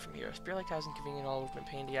taken a spear from here. A spear like that isn't convenient at all. It would have been a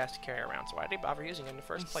pain in the ass to carry around, so why did they bother using it in the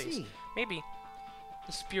first place? See. Maybe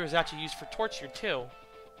the spear was actually used for torture too.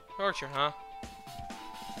 Torture, huh?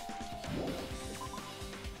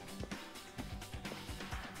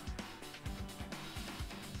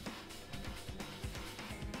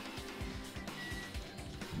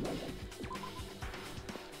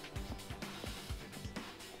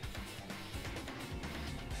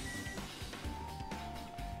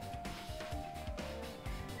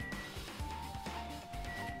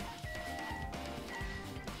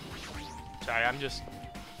 Sorry, I'm just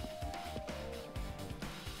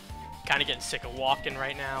kind of getting sick of walking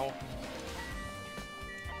right now.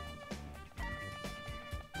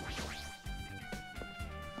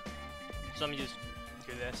 So let me just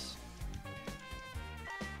do this.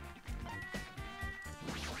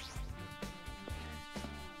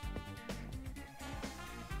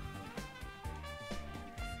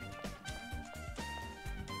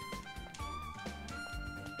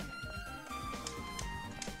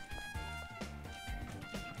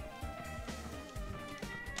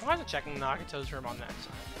 I wasn't checking Nagato's room on that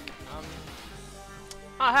side.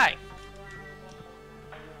 Oh, hey!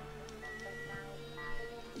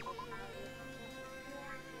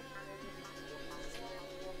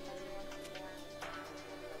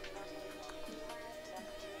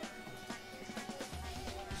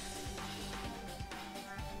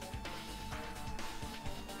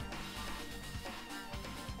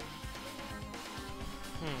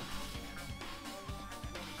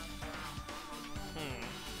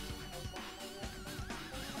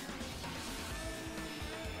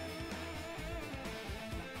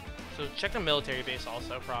 So check the military base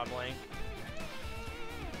also, probably.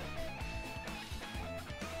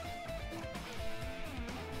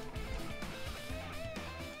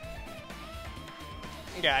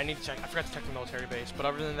 Yeah, I need to check. I forgot to check the military base, but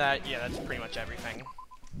other than that, yeah, that's pretty much everything.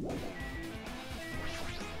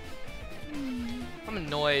 I'm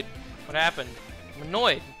annoyed. What happened? I'm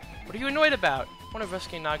annoyed. What are you annoyed about? I want to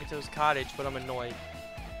investigate Nagato's cottage, but I'm annoyed.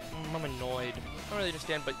 I'm annoyed. I don't really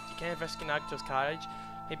understand, but you can't investigate Nagato's cottage?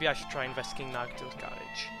 Maybe I should try investigating Nagato's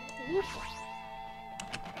cottage.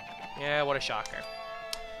 Yeah, what a shocker.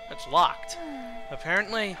 It's locked.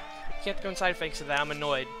 Apparently, you can't go inside thanks to that. I'm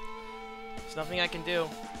annoyed. There's nothing I can do.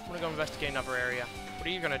 I'm gonna go investigate another area. What are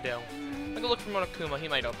you gonna do? I'm gonna look for Monokuma. He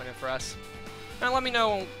might open it for us. Now let me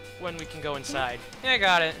know when we can go inside. Yeah, I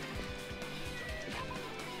got it.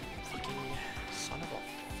 Fucking son of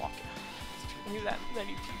a fuck. I knew that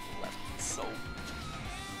many people left. It's so...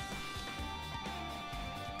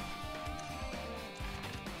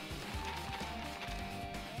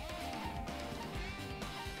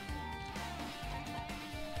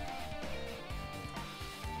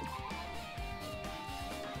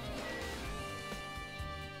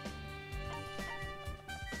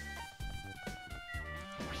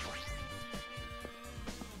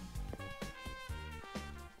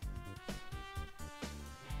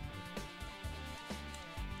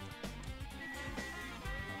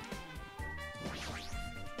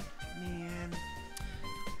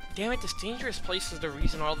 Damn it, this dangerous place is the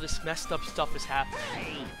reason all this messed up stuff is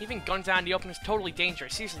happening. Even guns out in the open is totally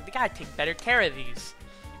dangerous. Seriously, they gotta take better care of these.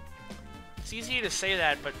 It's easy to say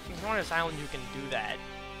that, but if you're on this island, you can do that.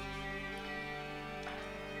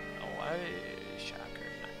 Oh, shocker.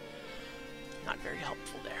 Not very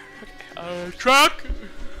helpful there. Okay, truck!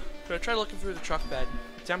 So I tried looking through the truck bed.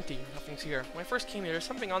 It's empty, nothing's here. When I first came here, there's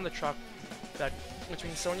something on the truck that, which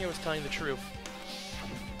means Sonia was telling the truth.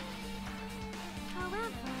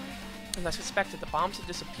 As I suspected, the bombs had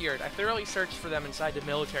disappeared. I thoroughly searched for them inside the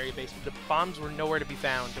military base, but the bombs were nowhere to be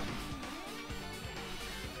found.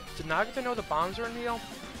 Did Nagata know the bombs were real?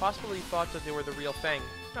 Possibly he thought that they were the real thing.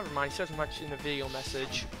 Never mind, he says much in the video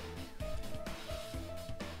message.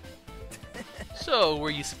 So,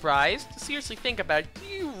 were you surprised? Seriously, think about it. Do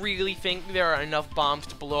you really think there are enough bombs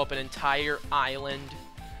to blow up an entire island?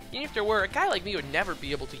 Even if there were, a guy like me would never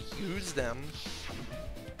be able to use them.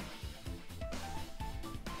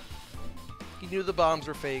 He knew the bombs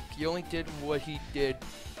were fake. He only did what he did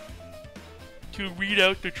to weed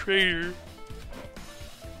out the traitor.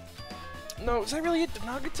 No, is that really it? Did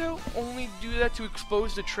Nagato only do that to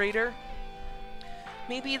expose the traitor?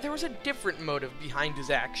 Maybe there was a different motive behind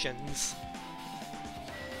his actions.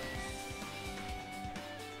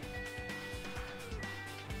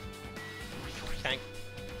 Dang.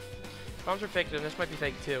 Bombs are fake, then this might be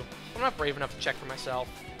fake too. I'm not brave enough to check for myself.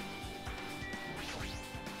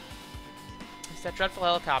 It's that dreadful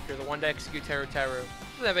helicopter, the one to execute Teru Teru.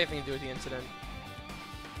 Doesn't have anything to do with the incident.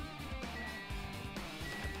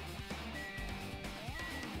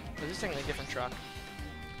 Is this thing in a different truck?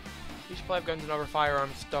 You should have guns and other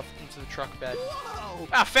firearms stuffed into the truck bed. Whoa!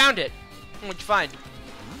 Ah, found it! What'd you find?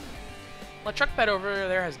 Well, the truck bed over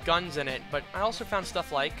there has guns in it, but I also found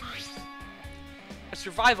stuff like a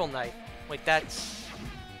survival knife. Wait, that's...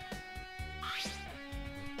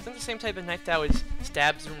 Isn't the same type of knife that was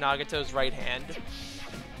stabbed through Nagato's right hand?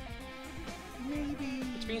 Maybe.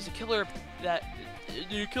 Which means the killer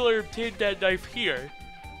obtained that knife here.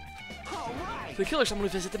 All right. The killer's someone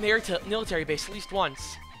who visited the military base at least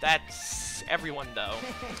once. That's everyone, though.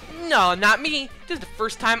 No, not me. This is the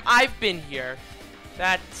first time I've been here.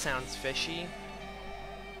 That sounds fishy.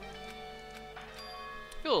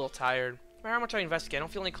 I feel a little tired. No matter how much I investigate, I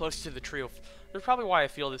don't feel any closer to the truth. That's probably why I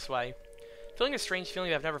feel this way. Feeling a strange feeling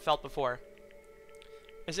that I've never felt before.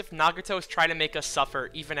 As if Nagato is trying to make us suffer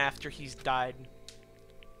even after he's died.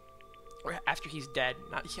 Or after he's dead.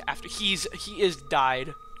 Not after he is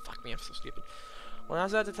died. Fuck me, I'm so stupid. Well,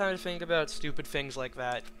 now's not the time to think about stupid things like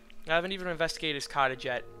that. I haven't even investigated his cottage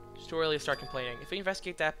yet. It's too early to start complaining. If we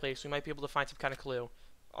investigate that place, we might be able to find some kind of clue.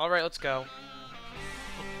 Alright, let's go.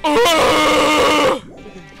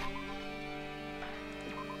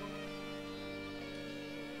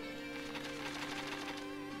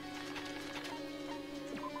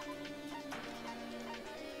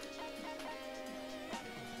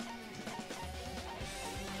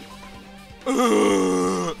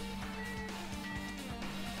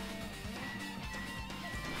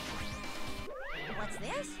 What's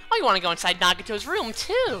this? Oh, you want to go inside Nagato's room,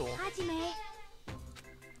 too? Hajime.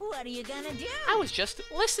 What are you gonna do? I was just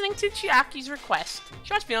listening to Chiaki's request.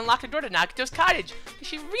 She wants me to unlock the door to Nagato's cottage, because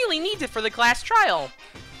she really needs it for the class trial.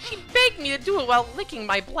 She begged me to do it while licking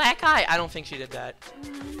my black eye. I don't think she did that.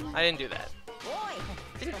 I didn't do that. Boy,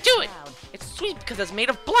 Didn't do it! It's sweet because it's made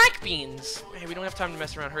of black beans! Hey, we don't have time to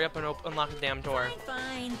mess around. Hurry up and unlock the damn door.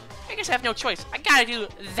 Fine. I guess I have no choice. I gotta do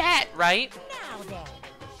that, right? Now then.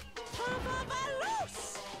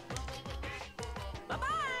 Loose. Bye-bye.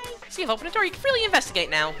 See, I've opened the door. You can freely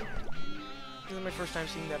investigate now. This is my first time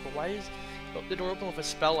seeing that, but why is the door open with a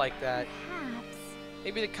spell like that? Perhaps.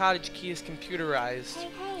 Maybe the cottage key is computerized.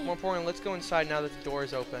 Hey, hey. More important, let's go inside now that the door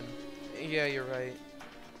is open. Yeah, you're right.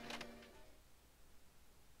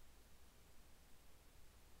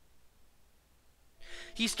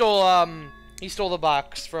 He stole the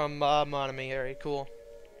box from Monami. Alright, cool.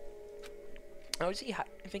 How is he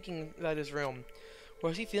thinking about his room? What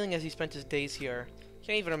was he feeling as he spent his days here?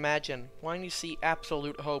 Can't even imagine. Wanting to see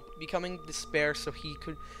absolute hope, becoming despair so he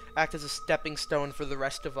could act as a stepping stone for the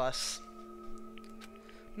rest of us.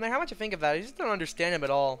 No matter how much I think about it, I just don't understand him at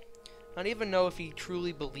all. I don't even know if he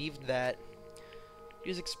truly believed that. He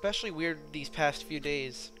was especially weird these past few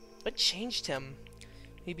days. What changed him?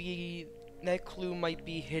 Maybe that clue might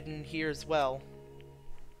be hidden here as well.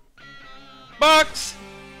 Box!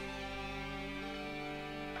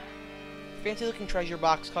 Fancy looking treasure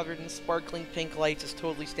box covered in sparkling pink lights is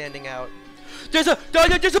totally standing out. There's a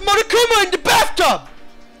Monokuma in the bathtub!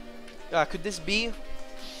 Could this be?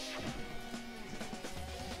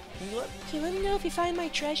 Can you let me know if you find my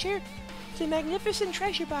treasure? It's a magnificent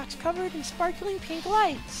treasure box covered in sparkling pink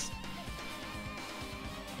lights.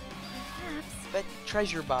 Perhaps. That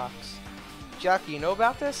treasure box. Jackie, you know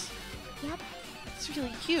about this? Yep. It's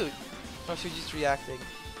really cute. Oh, she's just reacting.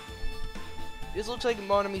 This looks like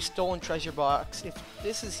Monami's stolen treasure box. If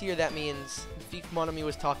this is here, that means the thief Monami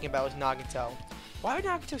was talking about was Nagato. Why would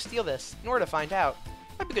Nagato steal this? In order to find out.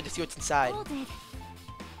 Might be good to see what's inside. Hold it.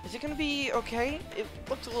 Is it gonna be okay? It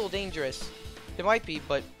looks a little dangerous. It might be,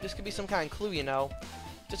 but this could be some kind of clue, you know.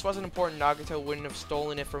 If this wasn't important, Nagato wouldn't have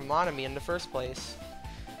stolen it from Monami in the first place.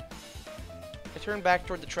 I turned back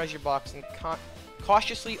toward the treasure box and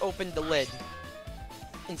cautiously opened the lid.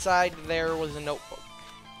 Inside there was a notebook.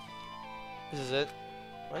 This is it.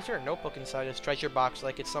 Why is there a notebook inside this treasure box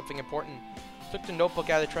like it's something important? Took the notebook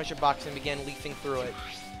out of the treasure box and began leafing through it.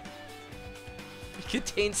 It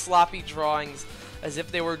contained sloppy drawings as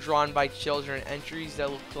if they were drawn by children, entries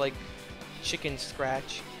that looked like chicken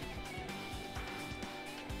scratch.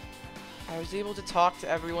 I was able to talk to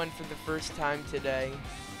everyone for the first time today.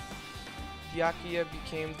 Byakuya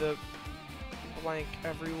became the blank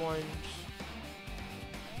everyone.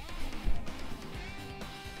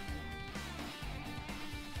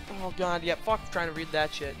 Oh god, yeah, fuck trying to read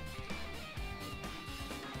that shit.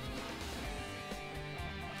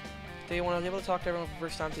 Day 1, I was able to talk to everyone for the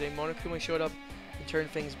first time today. Monokuma showed up and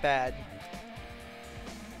turned things bad.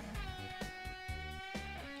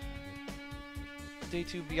 Day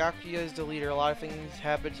 2, Byakuya is the leader. A lot of things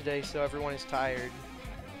happened today, so everyone is tired.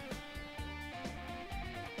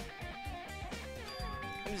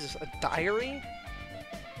 What is this, a diary?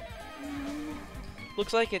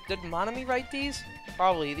 Looks like it. Did Monami write these?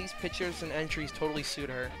 Probably. These pictures and entries totally suit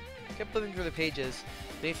her. Kept flipping through the pages.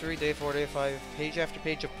 Day 3, Day 4, Day 5. Page after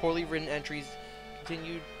page of poorly written entries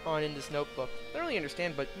continued on in this notebook. I don't really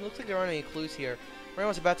understand, but it looks like there aren't any clues here. Ryan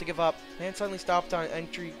was about to give up. Man suddenly stopped on an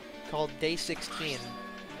entry called Day 16.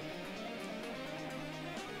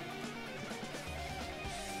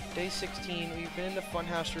 Day 16. We've been in the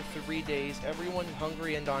funhouse for 3 days. Everyone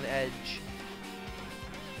hungry and on edge.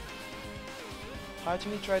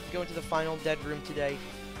 Hajime tried to go into the final dead room today.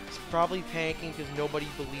 He's probably panicking because nobody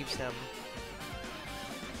believes him.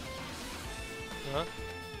 Huh?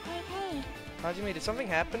 Hey, hey. Hajime, did something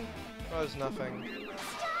happen? Oh, there's nothing.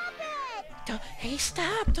 Stop it! Hey,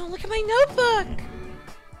 stop! Don't look at my notebook!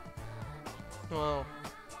 Well,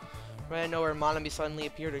 Right out of nowhere, Monami suddenly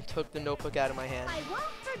appeared and took the notebook out of my hand. I won't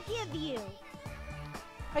forgive you.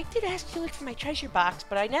 I did ask you to look for my treasure box,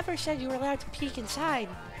 but I never said you were allowed to peek inside.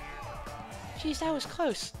 Jeez, that was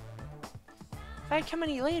close. If I'd come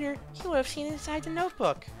any later, you would have seen inside the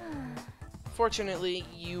notebook. Fortunately,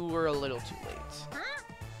 you were a little too late. Huh?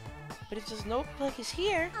 But if this notebook is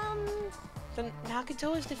here, then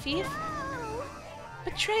Nagato is the thief? No.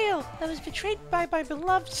 Betrayal! I was betrayed by my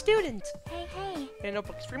beloved student! Hey. Your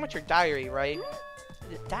notebook is pretty much your diary, right?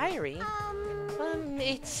 The diary?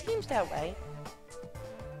 It seems that way.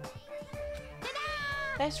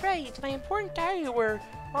 That's right, it's my important diary where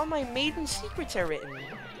all my maiden secrets are written.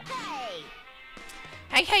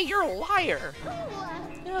 Hey. Hey, you're a liar!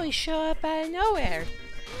 No, he showed up out of nowhere.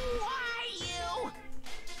 Why you?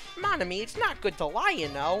 Monami, it's not good to lie, you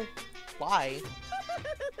know. Lie?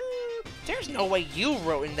 There's no way you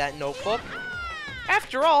wrote in that notebook.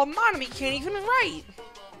 After all, Monami can't even write.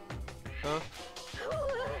 Huh?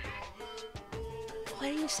 What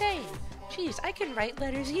are you saying? Jeez, I can write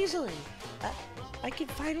letters easily. I can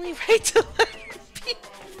finally write to letter P.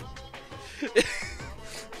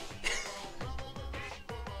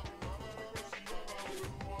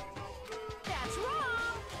 That's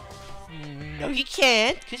wrong. No, you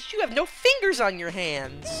can't, because you have no fingers on your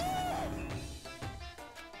hands.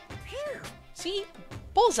 Phew. See?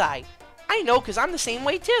 Bullseye. I know, because I'm the same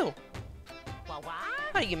way, too. What?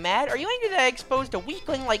 Are you mad? Are you angry that I exposed a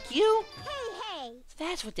weakling like you? Hey.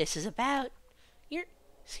 That's what this is about. You're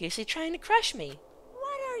seriously trying to crush me.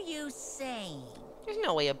 What are you saying? There's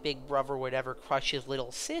no way a big brother would ever crush his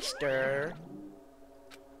little sister.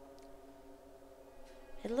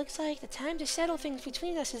 It looks like the time to settle things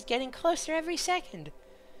between us is getting closer every second.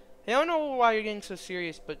 I don't know why you're getting so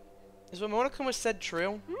serious, but is what Monokuma said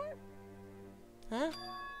true? Huh?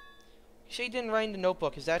 You say you didn't write in the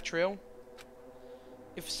notebook, is that true?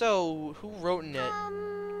 If so, who wrote in it?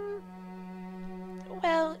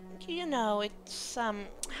 Well, you know, it's,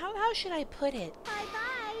 how should I put it?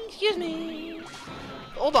 Bye-bye. Excuse me.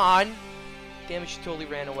 Hold on! Damn it, she totally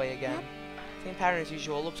ran away again. Same pattern as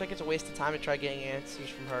usual. Looks like it's a waste of time to try getting answers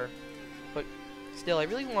from her. But still, I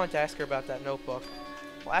really wanted to ask her about that notebook.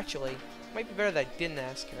 Well, actually, it might be better that I didn't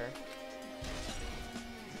ask her.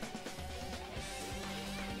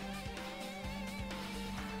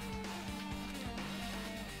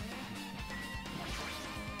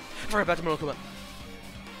 Right, back to Monokuma.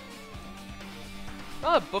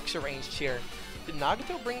 Oh, books arranged here. Did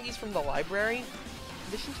Nagato bring these from the library? In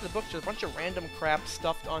addition to the books, there's a bunch of random crap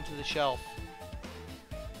stuffed onto the shelf.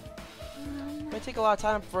 It might take a lot of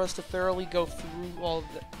time for us to thoroughly go through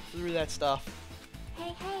through that stuff.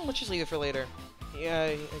 Hey. Let's just leave it for later. Yeah,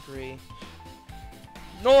 I agree.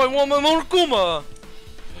 No, I want my Monokuma!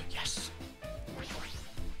 Yes!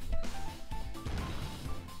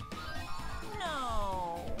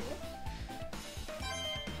 No.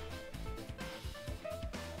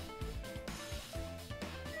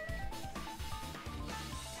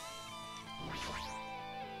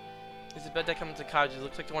 There's a bed that comes to cottage. It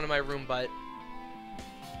looks like the one in my room, but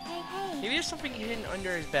Hey. maybe there's something hidden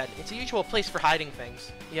under his bed. It's a usual place for hiding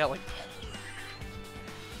things. Yeah, like...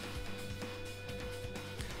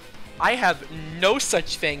 I have no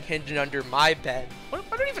such thing hidden under my bed. What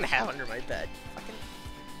I don't even have under my bed. Fucking...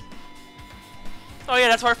 Oh yeah,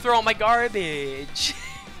 that's where I throw out my garbage.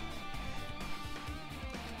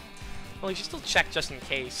 Well, you should still check just in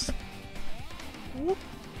case. Whoop.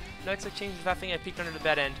 Notice I changed that thing. I peeked under the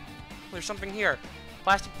bed end. Well, there's something here.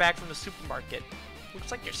 Plastic bag from the supermarket. Looks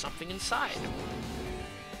like there's something inside.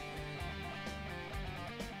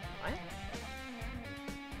 What?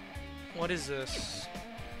 What is this?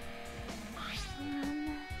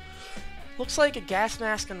 Looks like a gas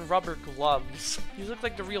mask and rubber gloves. These look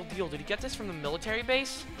like the real deal. Did he get this from the military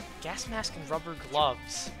base? Gas mask and rubber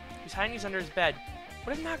gloves. He's hiding these under his bed.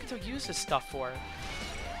 What did Nagato use this stuff for?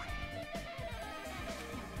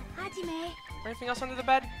 Hajime. Anything else under the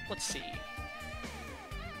bed? Let's see.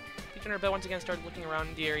 Peeked under the bed once again, started looking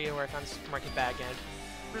around the area where I found the supermarket bag and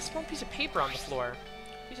there's a small piece of paper on the floor.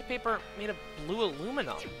 A piece of paper made of blue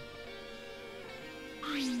aluminum.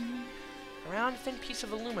 A round, thin piece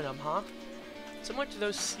of aluminum, huh? Similar to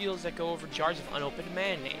those seals that go over jars of unopened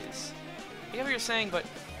mayonnaise. I get what you're saying, but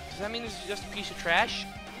does that mean this is just a piece of trash?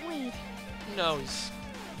 Wait. Who knows?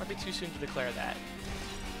 Might be too soon to declare that.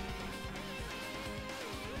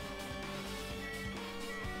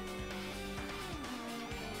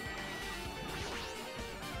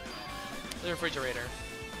 The refrigerator.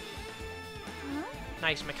 Huh?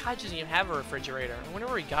 Nice, my cottage doesn't even have a refrigerator. I wonder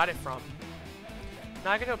where he got it from.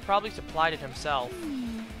 Nagato probably supplied it himself.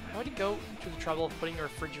 Why would he go to the trouble of putting a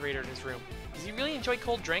refrigerator in his room? Does he really enjoy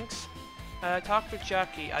cold drinks? I talked with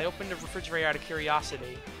Jackie. I opened the refrigerator out of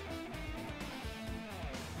curiosity.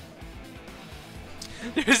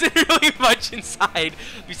 There isn't really much inside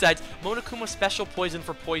besides Monokuma's special poison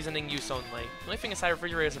for poisoning use only. The only thing inside the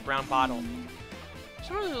refrigerator is a brown bottle.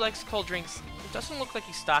 Someone who likes cold drinks, it doesn't look like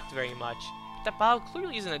he's stocked very much. But that bottle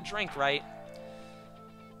clearly isn't a drink, right?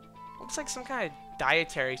 Looks like some kind of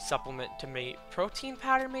dietary supplement to me. Protein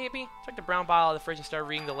powder, maybe? Took the brown bottle out of the fridge and started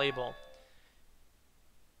reading the label.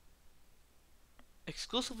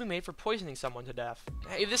 Exclusively made for poisoning someone to death.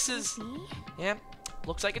 Hey, this is... Yeah,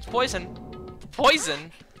 looks like it's poison.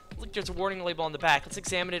 Poison? Look, there's a warning label on the back. Let's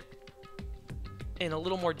examine it in a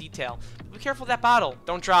little more detail. Be careful with that bottle.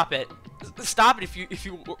 Don't drop it. Stop it if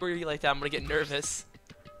you worry like that. I'm gonna get nervous.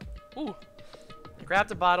 Ooh. I grabbed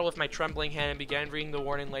the bottle with my trembling hand and began reading the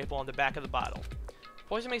warning label on the back of the bottle.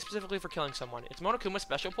 Poison made specifically for killing someone. It's Monokuma's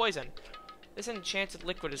special poison. This enchanted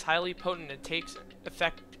liquid is highly potent and takes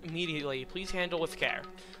effect immediately. Please handle with care.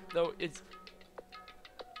 Though its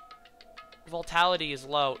volatility is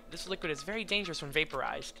low, this liquid is very dangerous when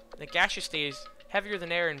vaporized. The gaseous state is heavier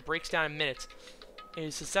than air and breaks down in minutes. It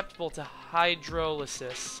is susceptible to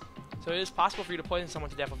hydrolysis, so it is possible for you to poison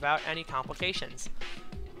someone to death without any complications.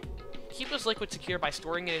 Keep this liquid secure by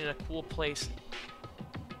storing it in a cool place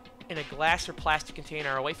in a glass or plastic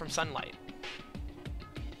container away from sunlight.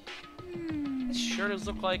 This sure does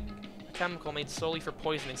look like a chemical made solely for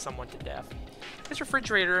poisoning someone to death. This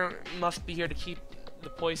refrigerator must be here to keep the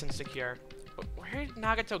poison secure. But where did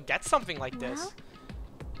Nagato get something like this?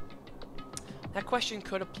 That question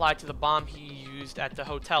could apply to the bomb he used at the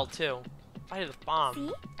hotel, too. Apply to the bomb.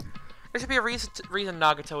 See? There should be a reason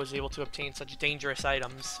Nagato was able to obtain such dangerous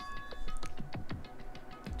items.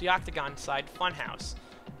 The Octagon side funhouse.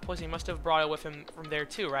 Poison, he must have brought it with him from there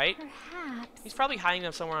too, right? Perhaps. He's probably hiding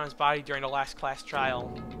them somewhere on his body during the last class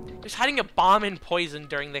trial. He's hiding a bomb and poison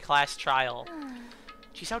during the class trial.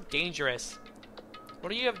 Jeez, how dangerous. What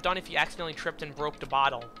would you have done if you accidentally tripped and broke the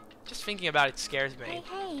bottle? Just thinking about it scares me.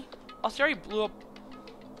 Hey. Also, he already blew up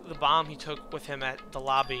the bomb he took with him at the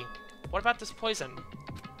lobby. What about this poison?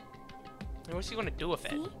 What's he going to do with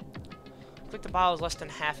it? Looks like the bottle is less than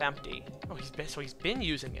half empty. Oh, he's been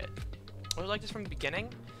using it. Was it like this from the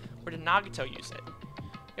beginning? Or did Nagato use it?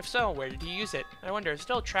 If so, where did he use it? I wonder, is there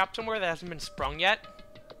still a trap somewhere that hasn't been sprung yet?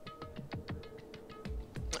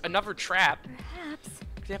 Another trap? Perhaps.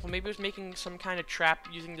 For example, maybe he was making some kind of trap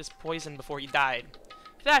using this poison before he died.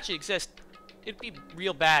 If that actually exists, it'd be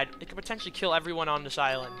real bad. It could potentially kill everyone on this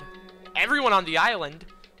island. Everyone on the island?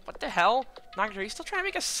 What the hell? Nagato, are you still trying to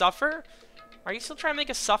make us suffer? Are you still trying to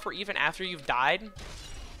make us suffer even after you've died?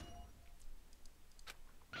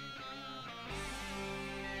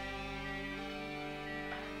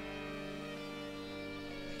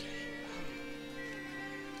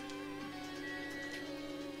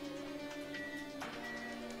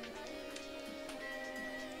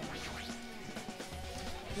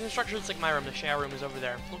 The structure looks like my room. The shower room is over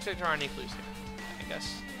there. Looks like there aren't any clues here. I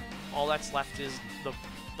guess all that's left is the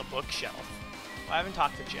bookshelf. Well, I haven't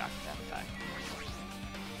talked to Jack, haven't I?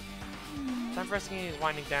 Time for investigating is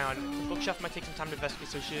winding down. The bookshelf might take some time to investigate,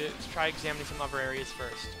 so let's try examining some other areas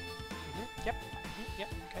first. Yep. Yep.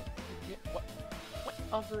 Okay. Yep. What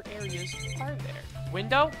other areas are there?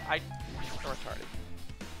 Window? I'm retarded.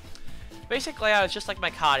 Basic layout is just like my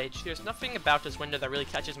cottage. There's nothing about this window that really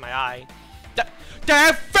catches my eye.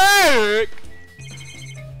 That fake!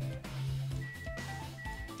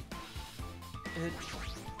 I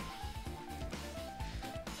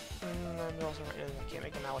can't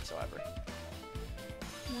make them out whatsoever.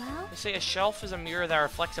 Well? They say a shelf is a mirror that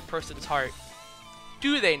reflects a person's heart.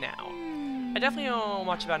 Do they now? I definitely don't know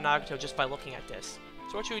much about Nagato just by looking at this.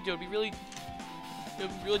 So what should we do? It would be really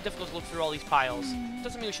difficult to look through all these piles.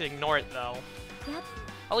 Doesn't mean we should ignore it though. Yep.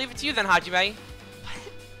 I'll leave it to you then, Hajime.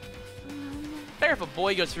 Better if a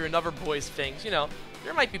boy goes through another boy's things, you know.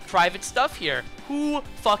 There might be private stuff here. Who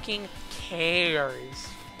fucking cares?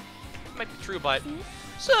 It might be true, but...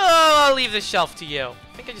 So, I'll leave this shelf to you. I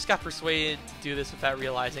think I just got persuaded to do this without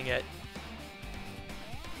realizing it.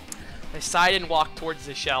 I sighed and walked towards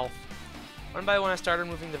the shelf. One by one, I started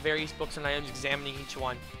removing the various books and items, examining each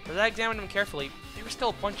one. As I examined them carefully, there were still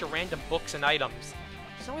a bunch of random books and items.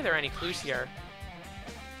 There's no way there are any clues here.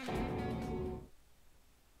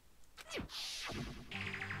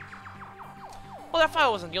 Well, that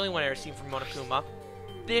file wasn't the only one I ever seen from Monokuma.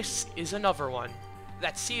 This is another one.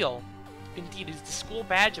 That seal, indeed, is the school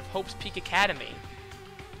badge of Hope's Peak Academy.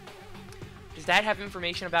 Does that have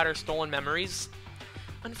information about her stolen memories?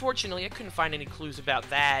 Unfortunately, I couldn't find any clues about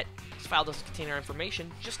that. This file doesn't contain our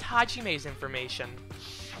information, just Hajime's information.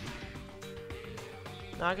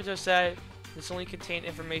 Nagato said This only contained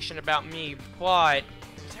information about me, but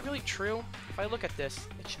is that really true? If I look at this,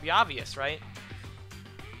 it should be obvious, right?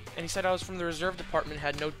 And he said I was from the reserve department and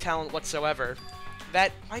had no talent whatsoever.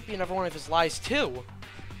 That might be another one of his lies, too.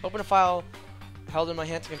 Open a file held in my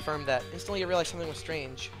hand to confirm that. Instantly I realized something was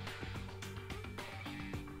strange.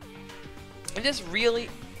 If this really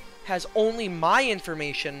has only my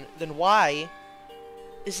information, then why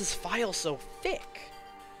is this file so thick?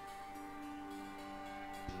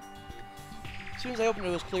 As soon as I opened it,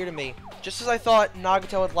 it was clear to me. Just as I thought,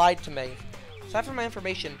 Nagato had lied to me. Aside from my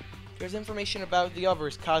information, there's information about the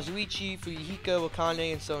others, Kazuichi, Fuyuhiko,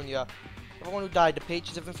 Akane, and Sonya. Everyone who died, the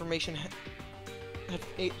pages of information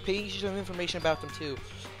pages of information about them too.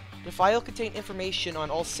 The file contained information on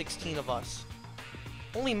all 16 of us.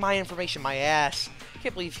 Only my information, my ass.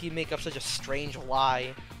 Can't believe he'd make up such a strange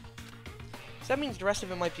lie. So that means the rest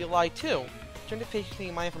of it might be a lie too. Turn to page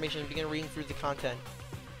containing my information and begin reading through the content.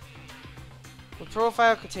 The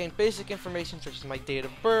profile contained basic information such as my date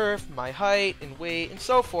of birth, my height and weight, and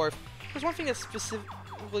so forth. There's one thing that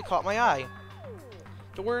specifically caught my eye.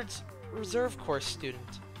 The words, reserve course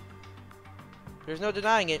student. There's no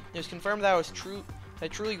denying it. It was confirmed that I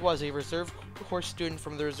truly was a reserve course student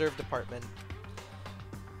from the reserve department.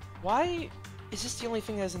 Why is this the only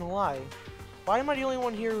thing that isn't a lie? Why am I the only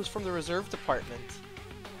one here who's from the reserve department?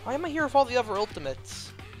 Why am I here with all the other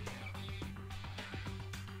ultimates?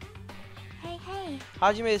 Hey.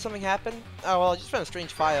 How'd you make something happen? Oh well, I just found a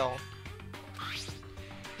strange file.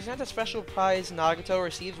 Isn't that the special prize Nagato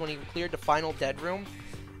received when he cleared the final dead room?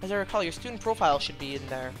 As I recall, your student profile should be in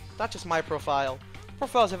there. Not just my profile.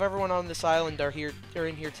 Profiles of everyone on this island are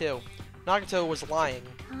in here too. Nagato was lying.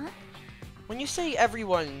 Huh? When you say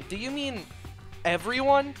everyone, do you mean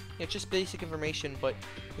everyone? It's just basic information, but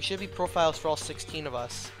there should be profiles for all 16 of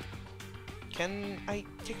us. Can I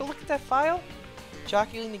take a look at that file?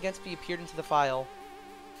 Jockey leaning against me appeared into the file.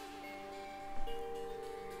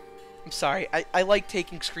 I'm sorry, I like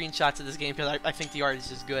taking screenshots of this game because I think the art is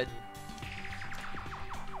just good.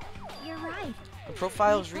 You're right. The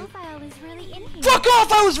profile is My profile is really in here. Fuck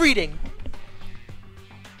off! I was reading!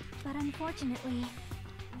 But unfortunately,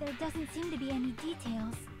 there doesn't seem to be any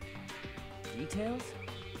details. Details?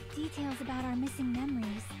 Details about our missing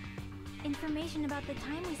memories. Information about the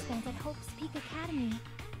time we spent at Hope's Peak Academy.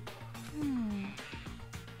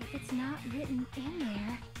 If it's not written in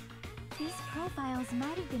there, these profiles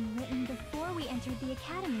might have been written before we entered the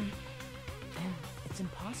academy. And it's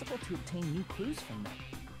impossible to obtain new clues from them.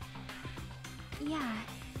 Yeah,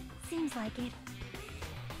 seems like it.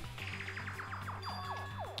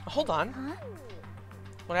 Hold on. Huh?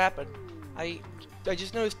 What happened? I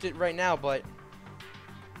just noticed it right now, but...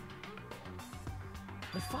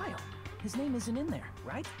 The file. His name isn't in there,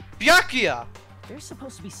 right? Byakuya! There's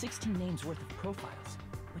supposed to be 16 names worth of profiles,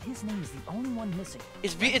 but his name is the only one missing.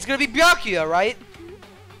 It's gonna be Byakuya, right?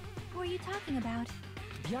 Who are you talking about?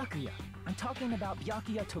 Byakuya. I'm talking about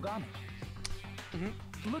Byakuya Togame.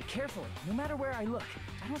 Look carefully. No matter where I look,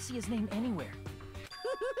 I don't see his name anywhere.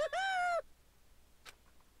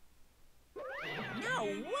 No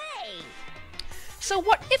way! So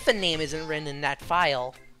what if a name isn't written in that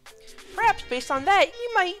file? Perhaps based on that,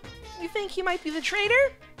 you think he might be the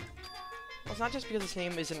traitor? Well, it's not just because his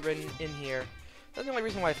name isn't written in here. That's the only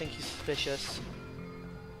reason why I think he's suspicious.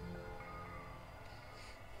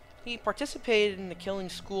 He participated in the killing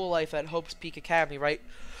school life at Hope's Peak Academy, right?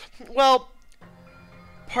 Well,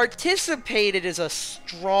 participated is a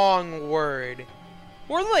strong word.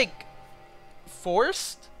 Or like,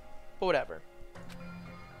 forced? But whatever.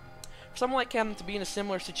 For someone like him to be in a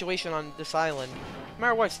similar situation on this island, no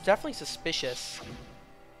matter what, it's definitely suspicious.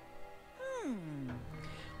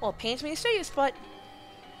 Well, it pains me to say this, but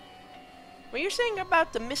what you're saying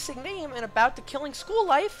about the missing name and about the killing school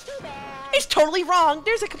life is totally wrong.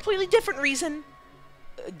 There's a completely different reason.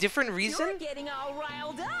 A different reason? You're getting all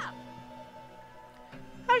riled up.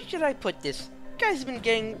 How should I put this? You guys have been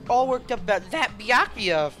getting all worked up about that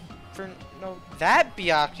Byakuya for no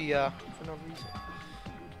reason.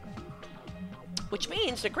 Which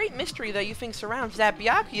means the great mystery that you think surrounds that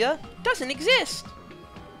Byakuya doesn't exist.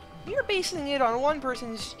 You're basing it on one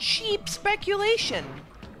person's cheap speculation.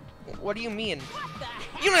 What do you mean? What the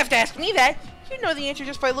heck? You don't have to ask me that. You know the answer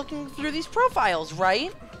just by looking through these profiles,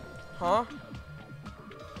 right? Huh?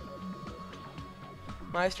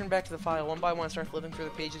 My eyes turn back to the file. One by one, start flipping through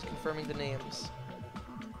the pages, confirming the names.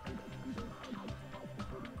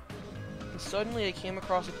 And suddenly, I came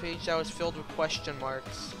across a page that was filled with question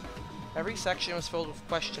marks. Every section was filled with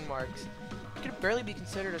question marks. It could barely be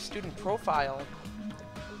considered a student profile.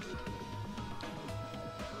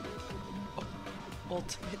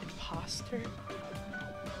 Ultimate imposter?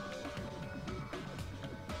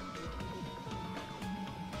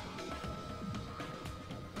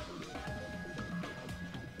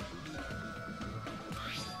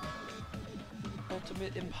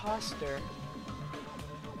 ultimate imposter.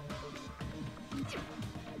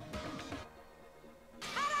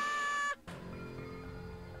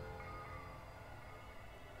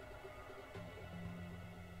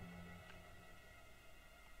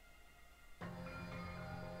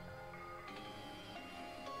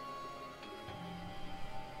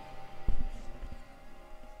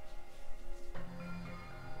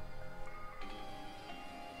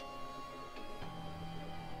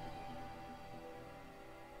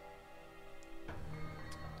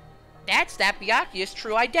 That's that Byakuya's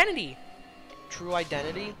true identity. True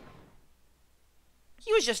identity?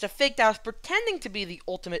 He was just a fake that was pretending to be the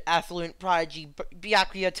ultimate affluent prodigy,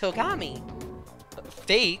 Byakuya Togami.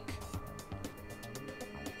 Fake?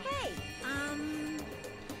 Hey,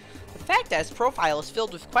 The fact that his profile is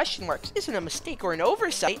filled with question marks isn't a mistake or an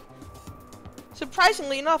oversight.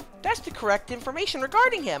 Surprisingly enough, that's the correct information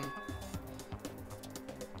regarding him.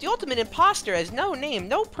 The ultimate imposter has no name,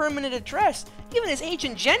 no permanent address. Even his age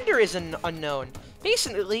and gender is unknown.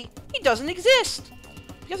 Basically, he doesn't exist.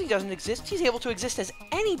 Because he doesn't exist, he's able to exist as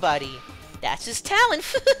anybody. That's his talent.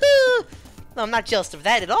 No, I'm not jealous of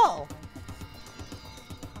that at all.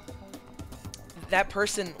 That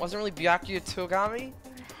person wasn't really Byakuya Togami?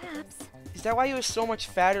 Perhaps. Is that why he was so much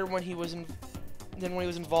fatter when he was than when he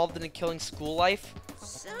was involved in a killing school life?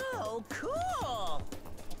 so cool.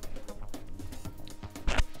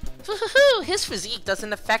 His physique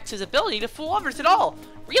doesn't affect his ability to fool others at all.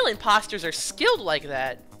 Real imposters are skilled like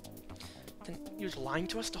that. Then he was lying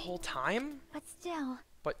to us the whole time? But still.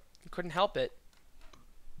 But he couldn't help it.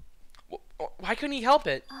 Why couldn't he help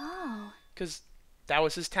it? Oh. Because that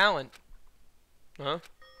was his talent. Huh?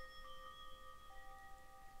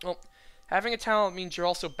 Well, having a talent means you're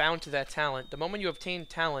also bound to that talent. The moment you obtain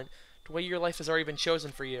talent, the way your life has already been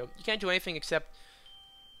chosen for you. You can't do anything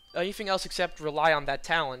else except rely on that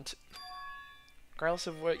talent. Regardless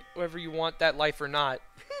of whether you want that life or not.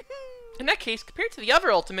 In that case, compared to the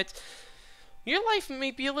other ultimates, your life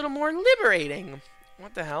may be a little more liberating.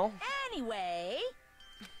 What the hell? Anyway,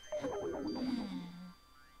 I'm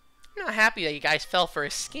not happy that you guys fell for a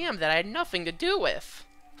scam that I had nothing to do with.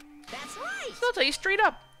 that's right. So I'll tell you straight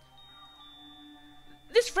up.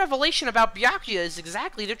 This revelation about Byakuya is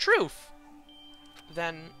exactly the truth.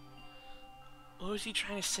 Then, what was he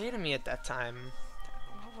trying to say to me at that time?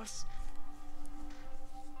 What was...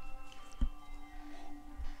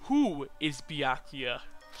 Who is Byakuya?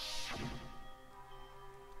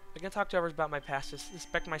 I can talk to others about my past. I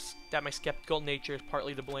suspect that my skeptical nature is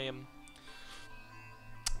partly to blame.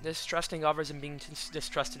 Distrusting others and being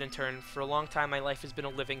distrusted in turn. For a long time, my life has been a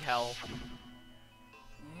living hell.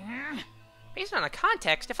 Based on the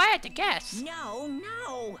context, if I had to guess,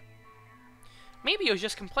 No. maybe he was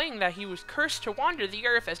just complaining that he was cursed to wander the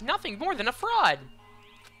earth as nothing more than a fraud.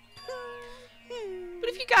 But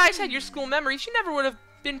if you guys had your school memories, you never would have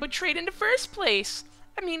been betrayed in the first place.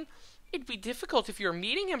 I mean, it'd be difficult if you were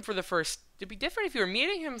meeting him for the first... It'd be different if you were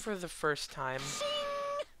meeting him for the first time.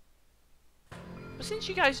 But since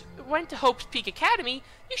you guys went to Hope's Peak Academy,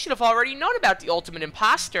 you should have already known about the ultimate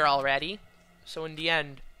imposter already. So in the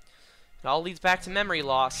end, it all leads back to memory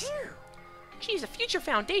loss. Geez, the future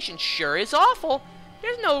foundation sure is awful.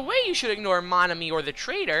 There's no way you should ignore Monami or the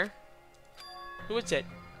traitor. Who is it?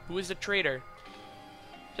 Who is the traitor?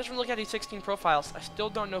 Just from looking at these 16 profiles, I still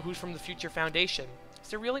don't know who's from the future foundation. Is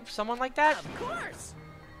there really someone like that? Of course.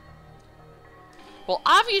 Well,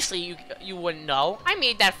 obviously you wouldn't know. I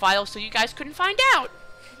made that file so you guys couldn't find out.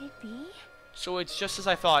 Could it be? So it's just as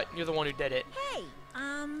I thought. You're the one who did it. Hey,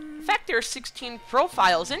 In fact, there are 16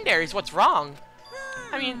 profiles in there is what's wrong.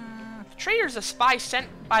 I mean, the traitor's a spy sent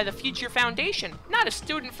by the Future Foundation, not a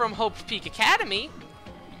student from Hope's Peak Academy.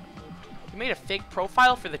 You made a fake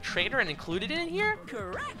profile for the traitor and included it in here?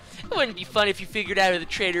 correct. It wouldn't be fun if you figured out who the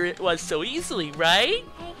traitor was so easily, right?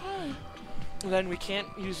 Hey, hey. Then we can't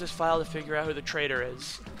use this file to figure out who the traitor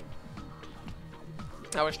is.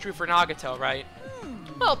 That was true for Nagato, right?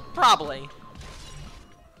 Well, probably.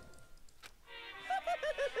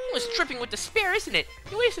 It was tripping with despair, isn't it?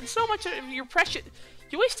 You wasted so much of your precious...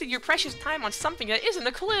 You wasted your precious time on something that isn't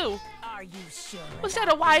a clue. Are you sure? Was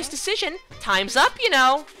that a wise decision? Time's up, you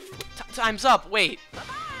know. Time's up. Wait.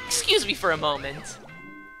 Excuse me for a moment.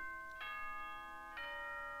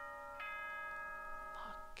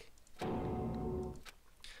 Fuck.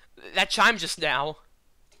 That chime just now.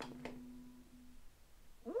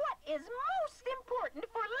 What is most important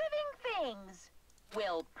for living things?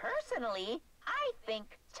 Well, personally, I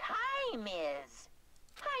think time is.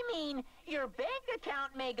 I mean, your bank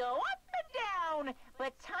account may go up and down,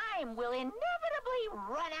 but time will inevitably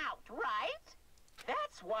run out, right?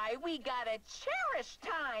 That's why we gotta cherish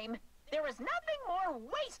time. There is nothing more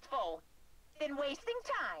wasteful than wasting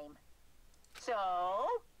time.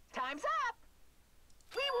 So, time's up.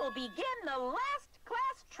 We will begin the last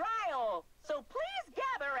class trial. So please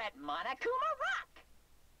gather at Monokuma Rock.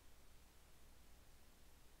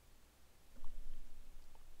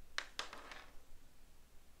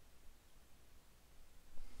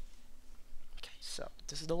 Okay, so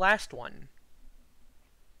this is the last one.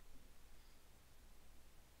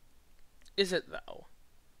 Is it though?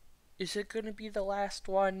 Is it gonna be the last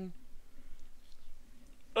one?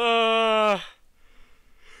 Okay,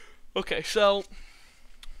 so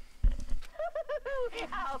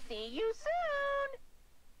I'll see you soon.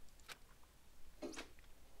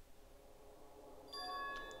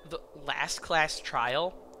 the last class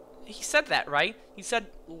trial? He said that, right? He said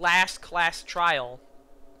last class trial.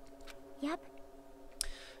 Yep.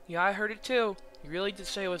 Yeah, I heard it too. He really did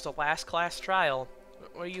say it was the last class trial.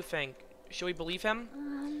 What do you think? Should we believe him?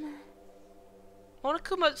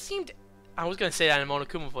 Monokuma seemed... I was gonna say that in a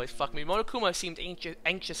Monokuma voice, fuck me. Monokuma seemed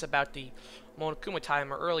anxious about the Monokuma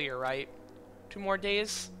timer earlier, right? 2 more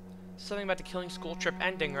days? Something about the killing school trip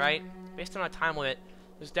ending, right? Based on a time limit,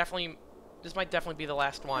 this might definitely be the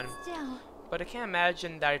last one. Still. But I can't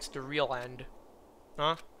imagine that it's the real end.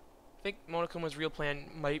 Huh? I think Monokuma's real plan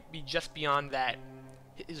might be just beyond that.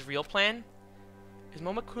 His real plan? Is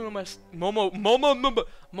Monokuma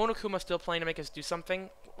still planning to make us do something?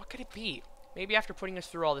 What could it be? Maybe after putting us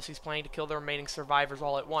through all this, he's planning to kill the remaining survivors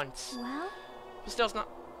all at once. Well? But still,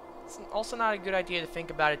 it's also not a good idea to think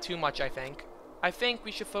about it too much, I think. I think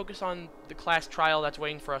we should focus on the class trial that's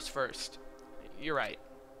waiting for us first. You're right.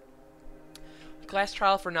 The class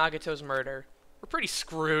trial for Nagato's murder. We're pretty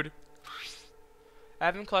screwed. I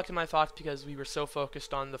haven't collected my thoughts because we were so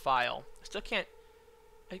focused on the file. I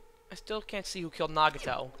still can't see who killed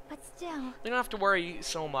Nagato. But still. We don't have to worry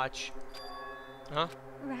so much. Huh?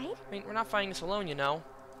 Right? I mean, we're not fighting this alone, you know?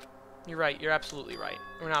 You're right, you're absolutely right.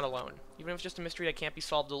 We're not alone. Even if it's just a mystery that can't be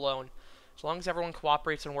solved alone. As long as everyone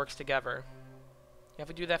cooperates and works together. If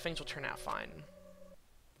we do that, things will turn out fine.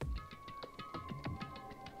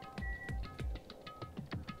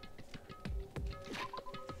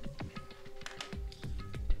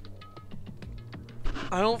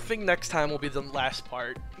 I don't think next time will be the last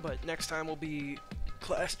part, but next time will be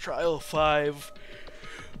Class Trial 5.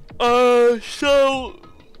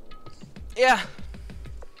 Yeah.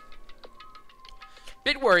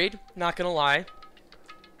 Bit worried, not gonna lie.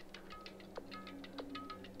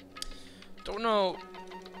 Don't know.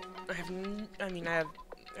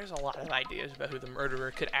 There's a lot of ideas about who the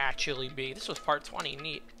murderer could actually be. This was part 20,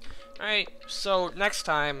 neat. Alright, so next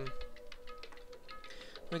time,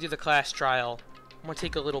 I'm gonna do the class trial. I'm gonna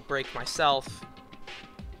take a little break myself.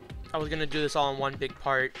 I was gonna do this all in one big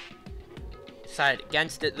part. Decided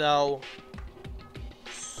against it though.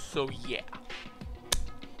 So yeah.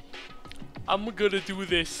 I'm gonna do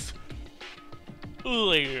this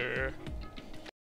later.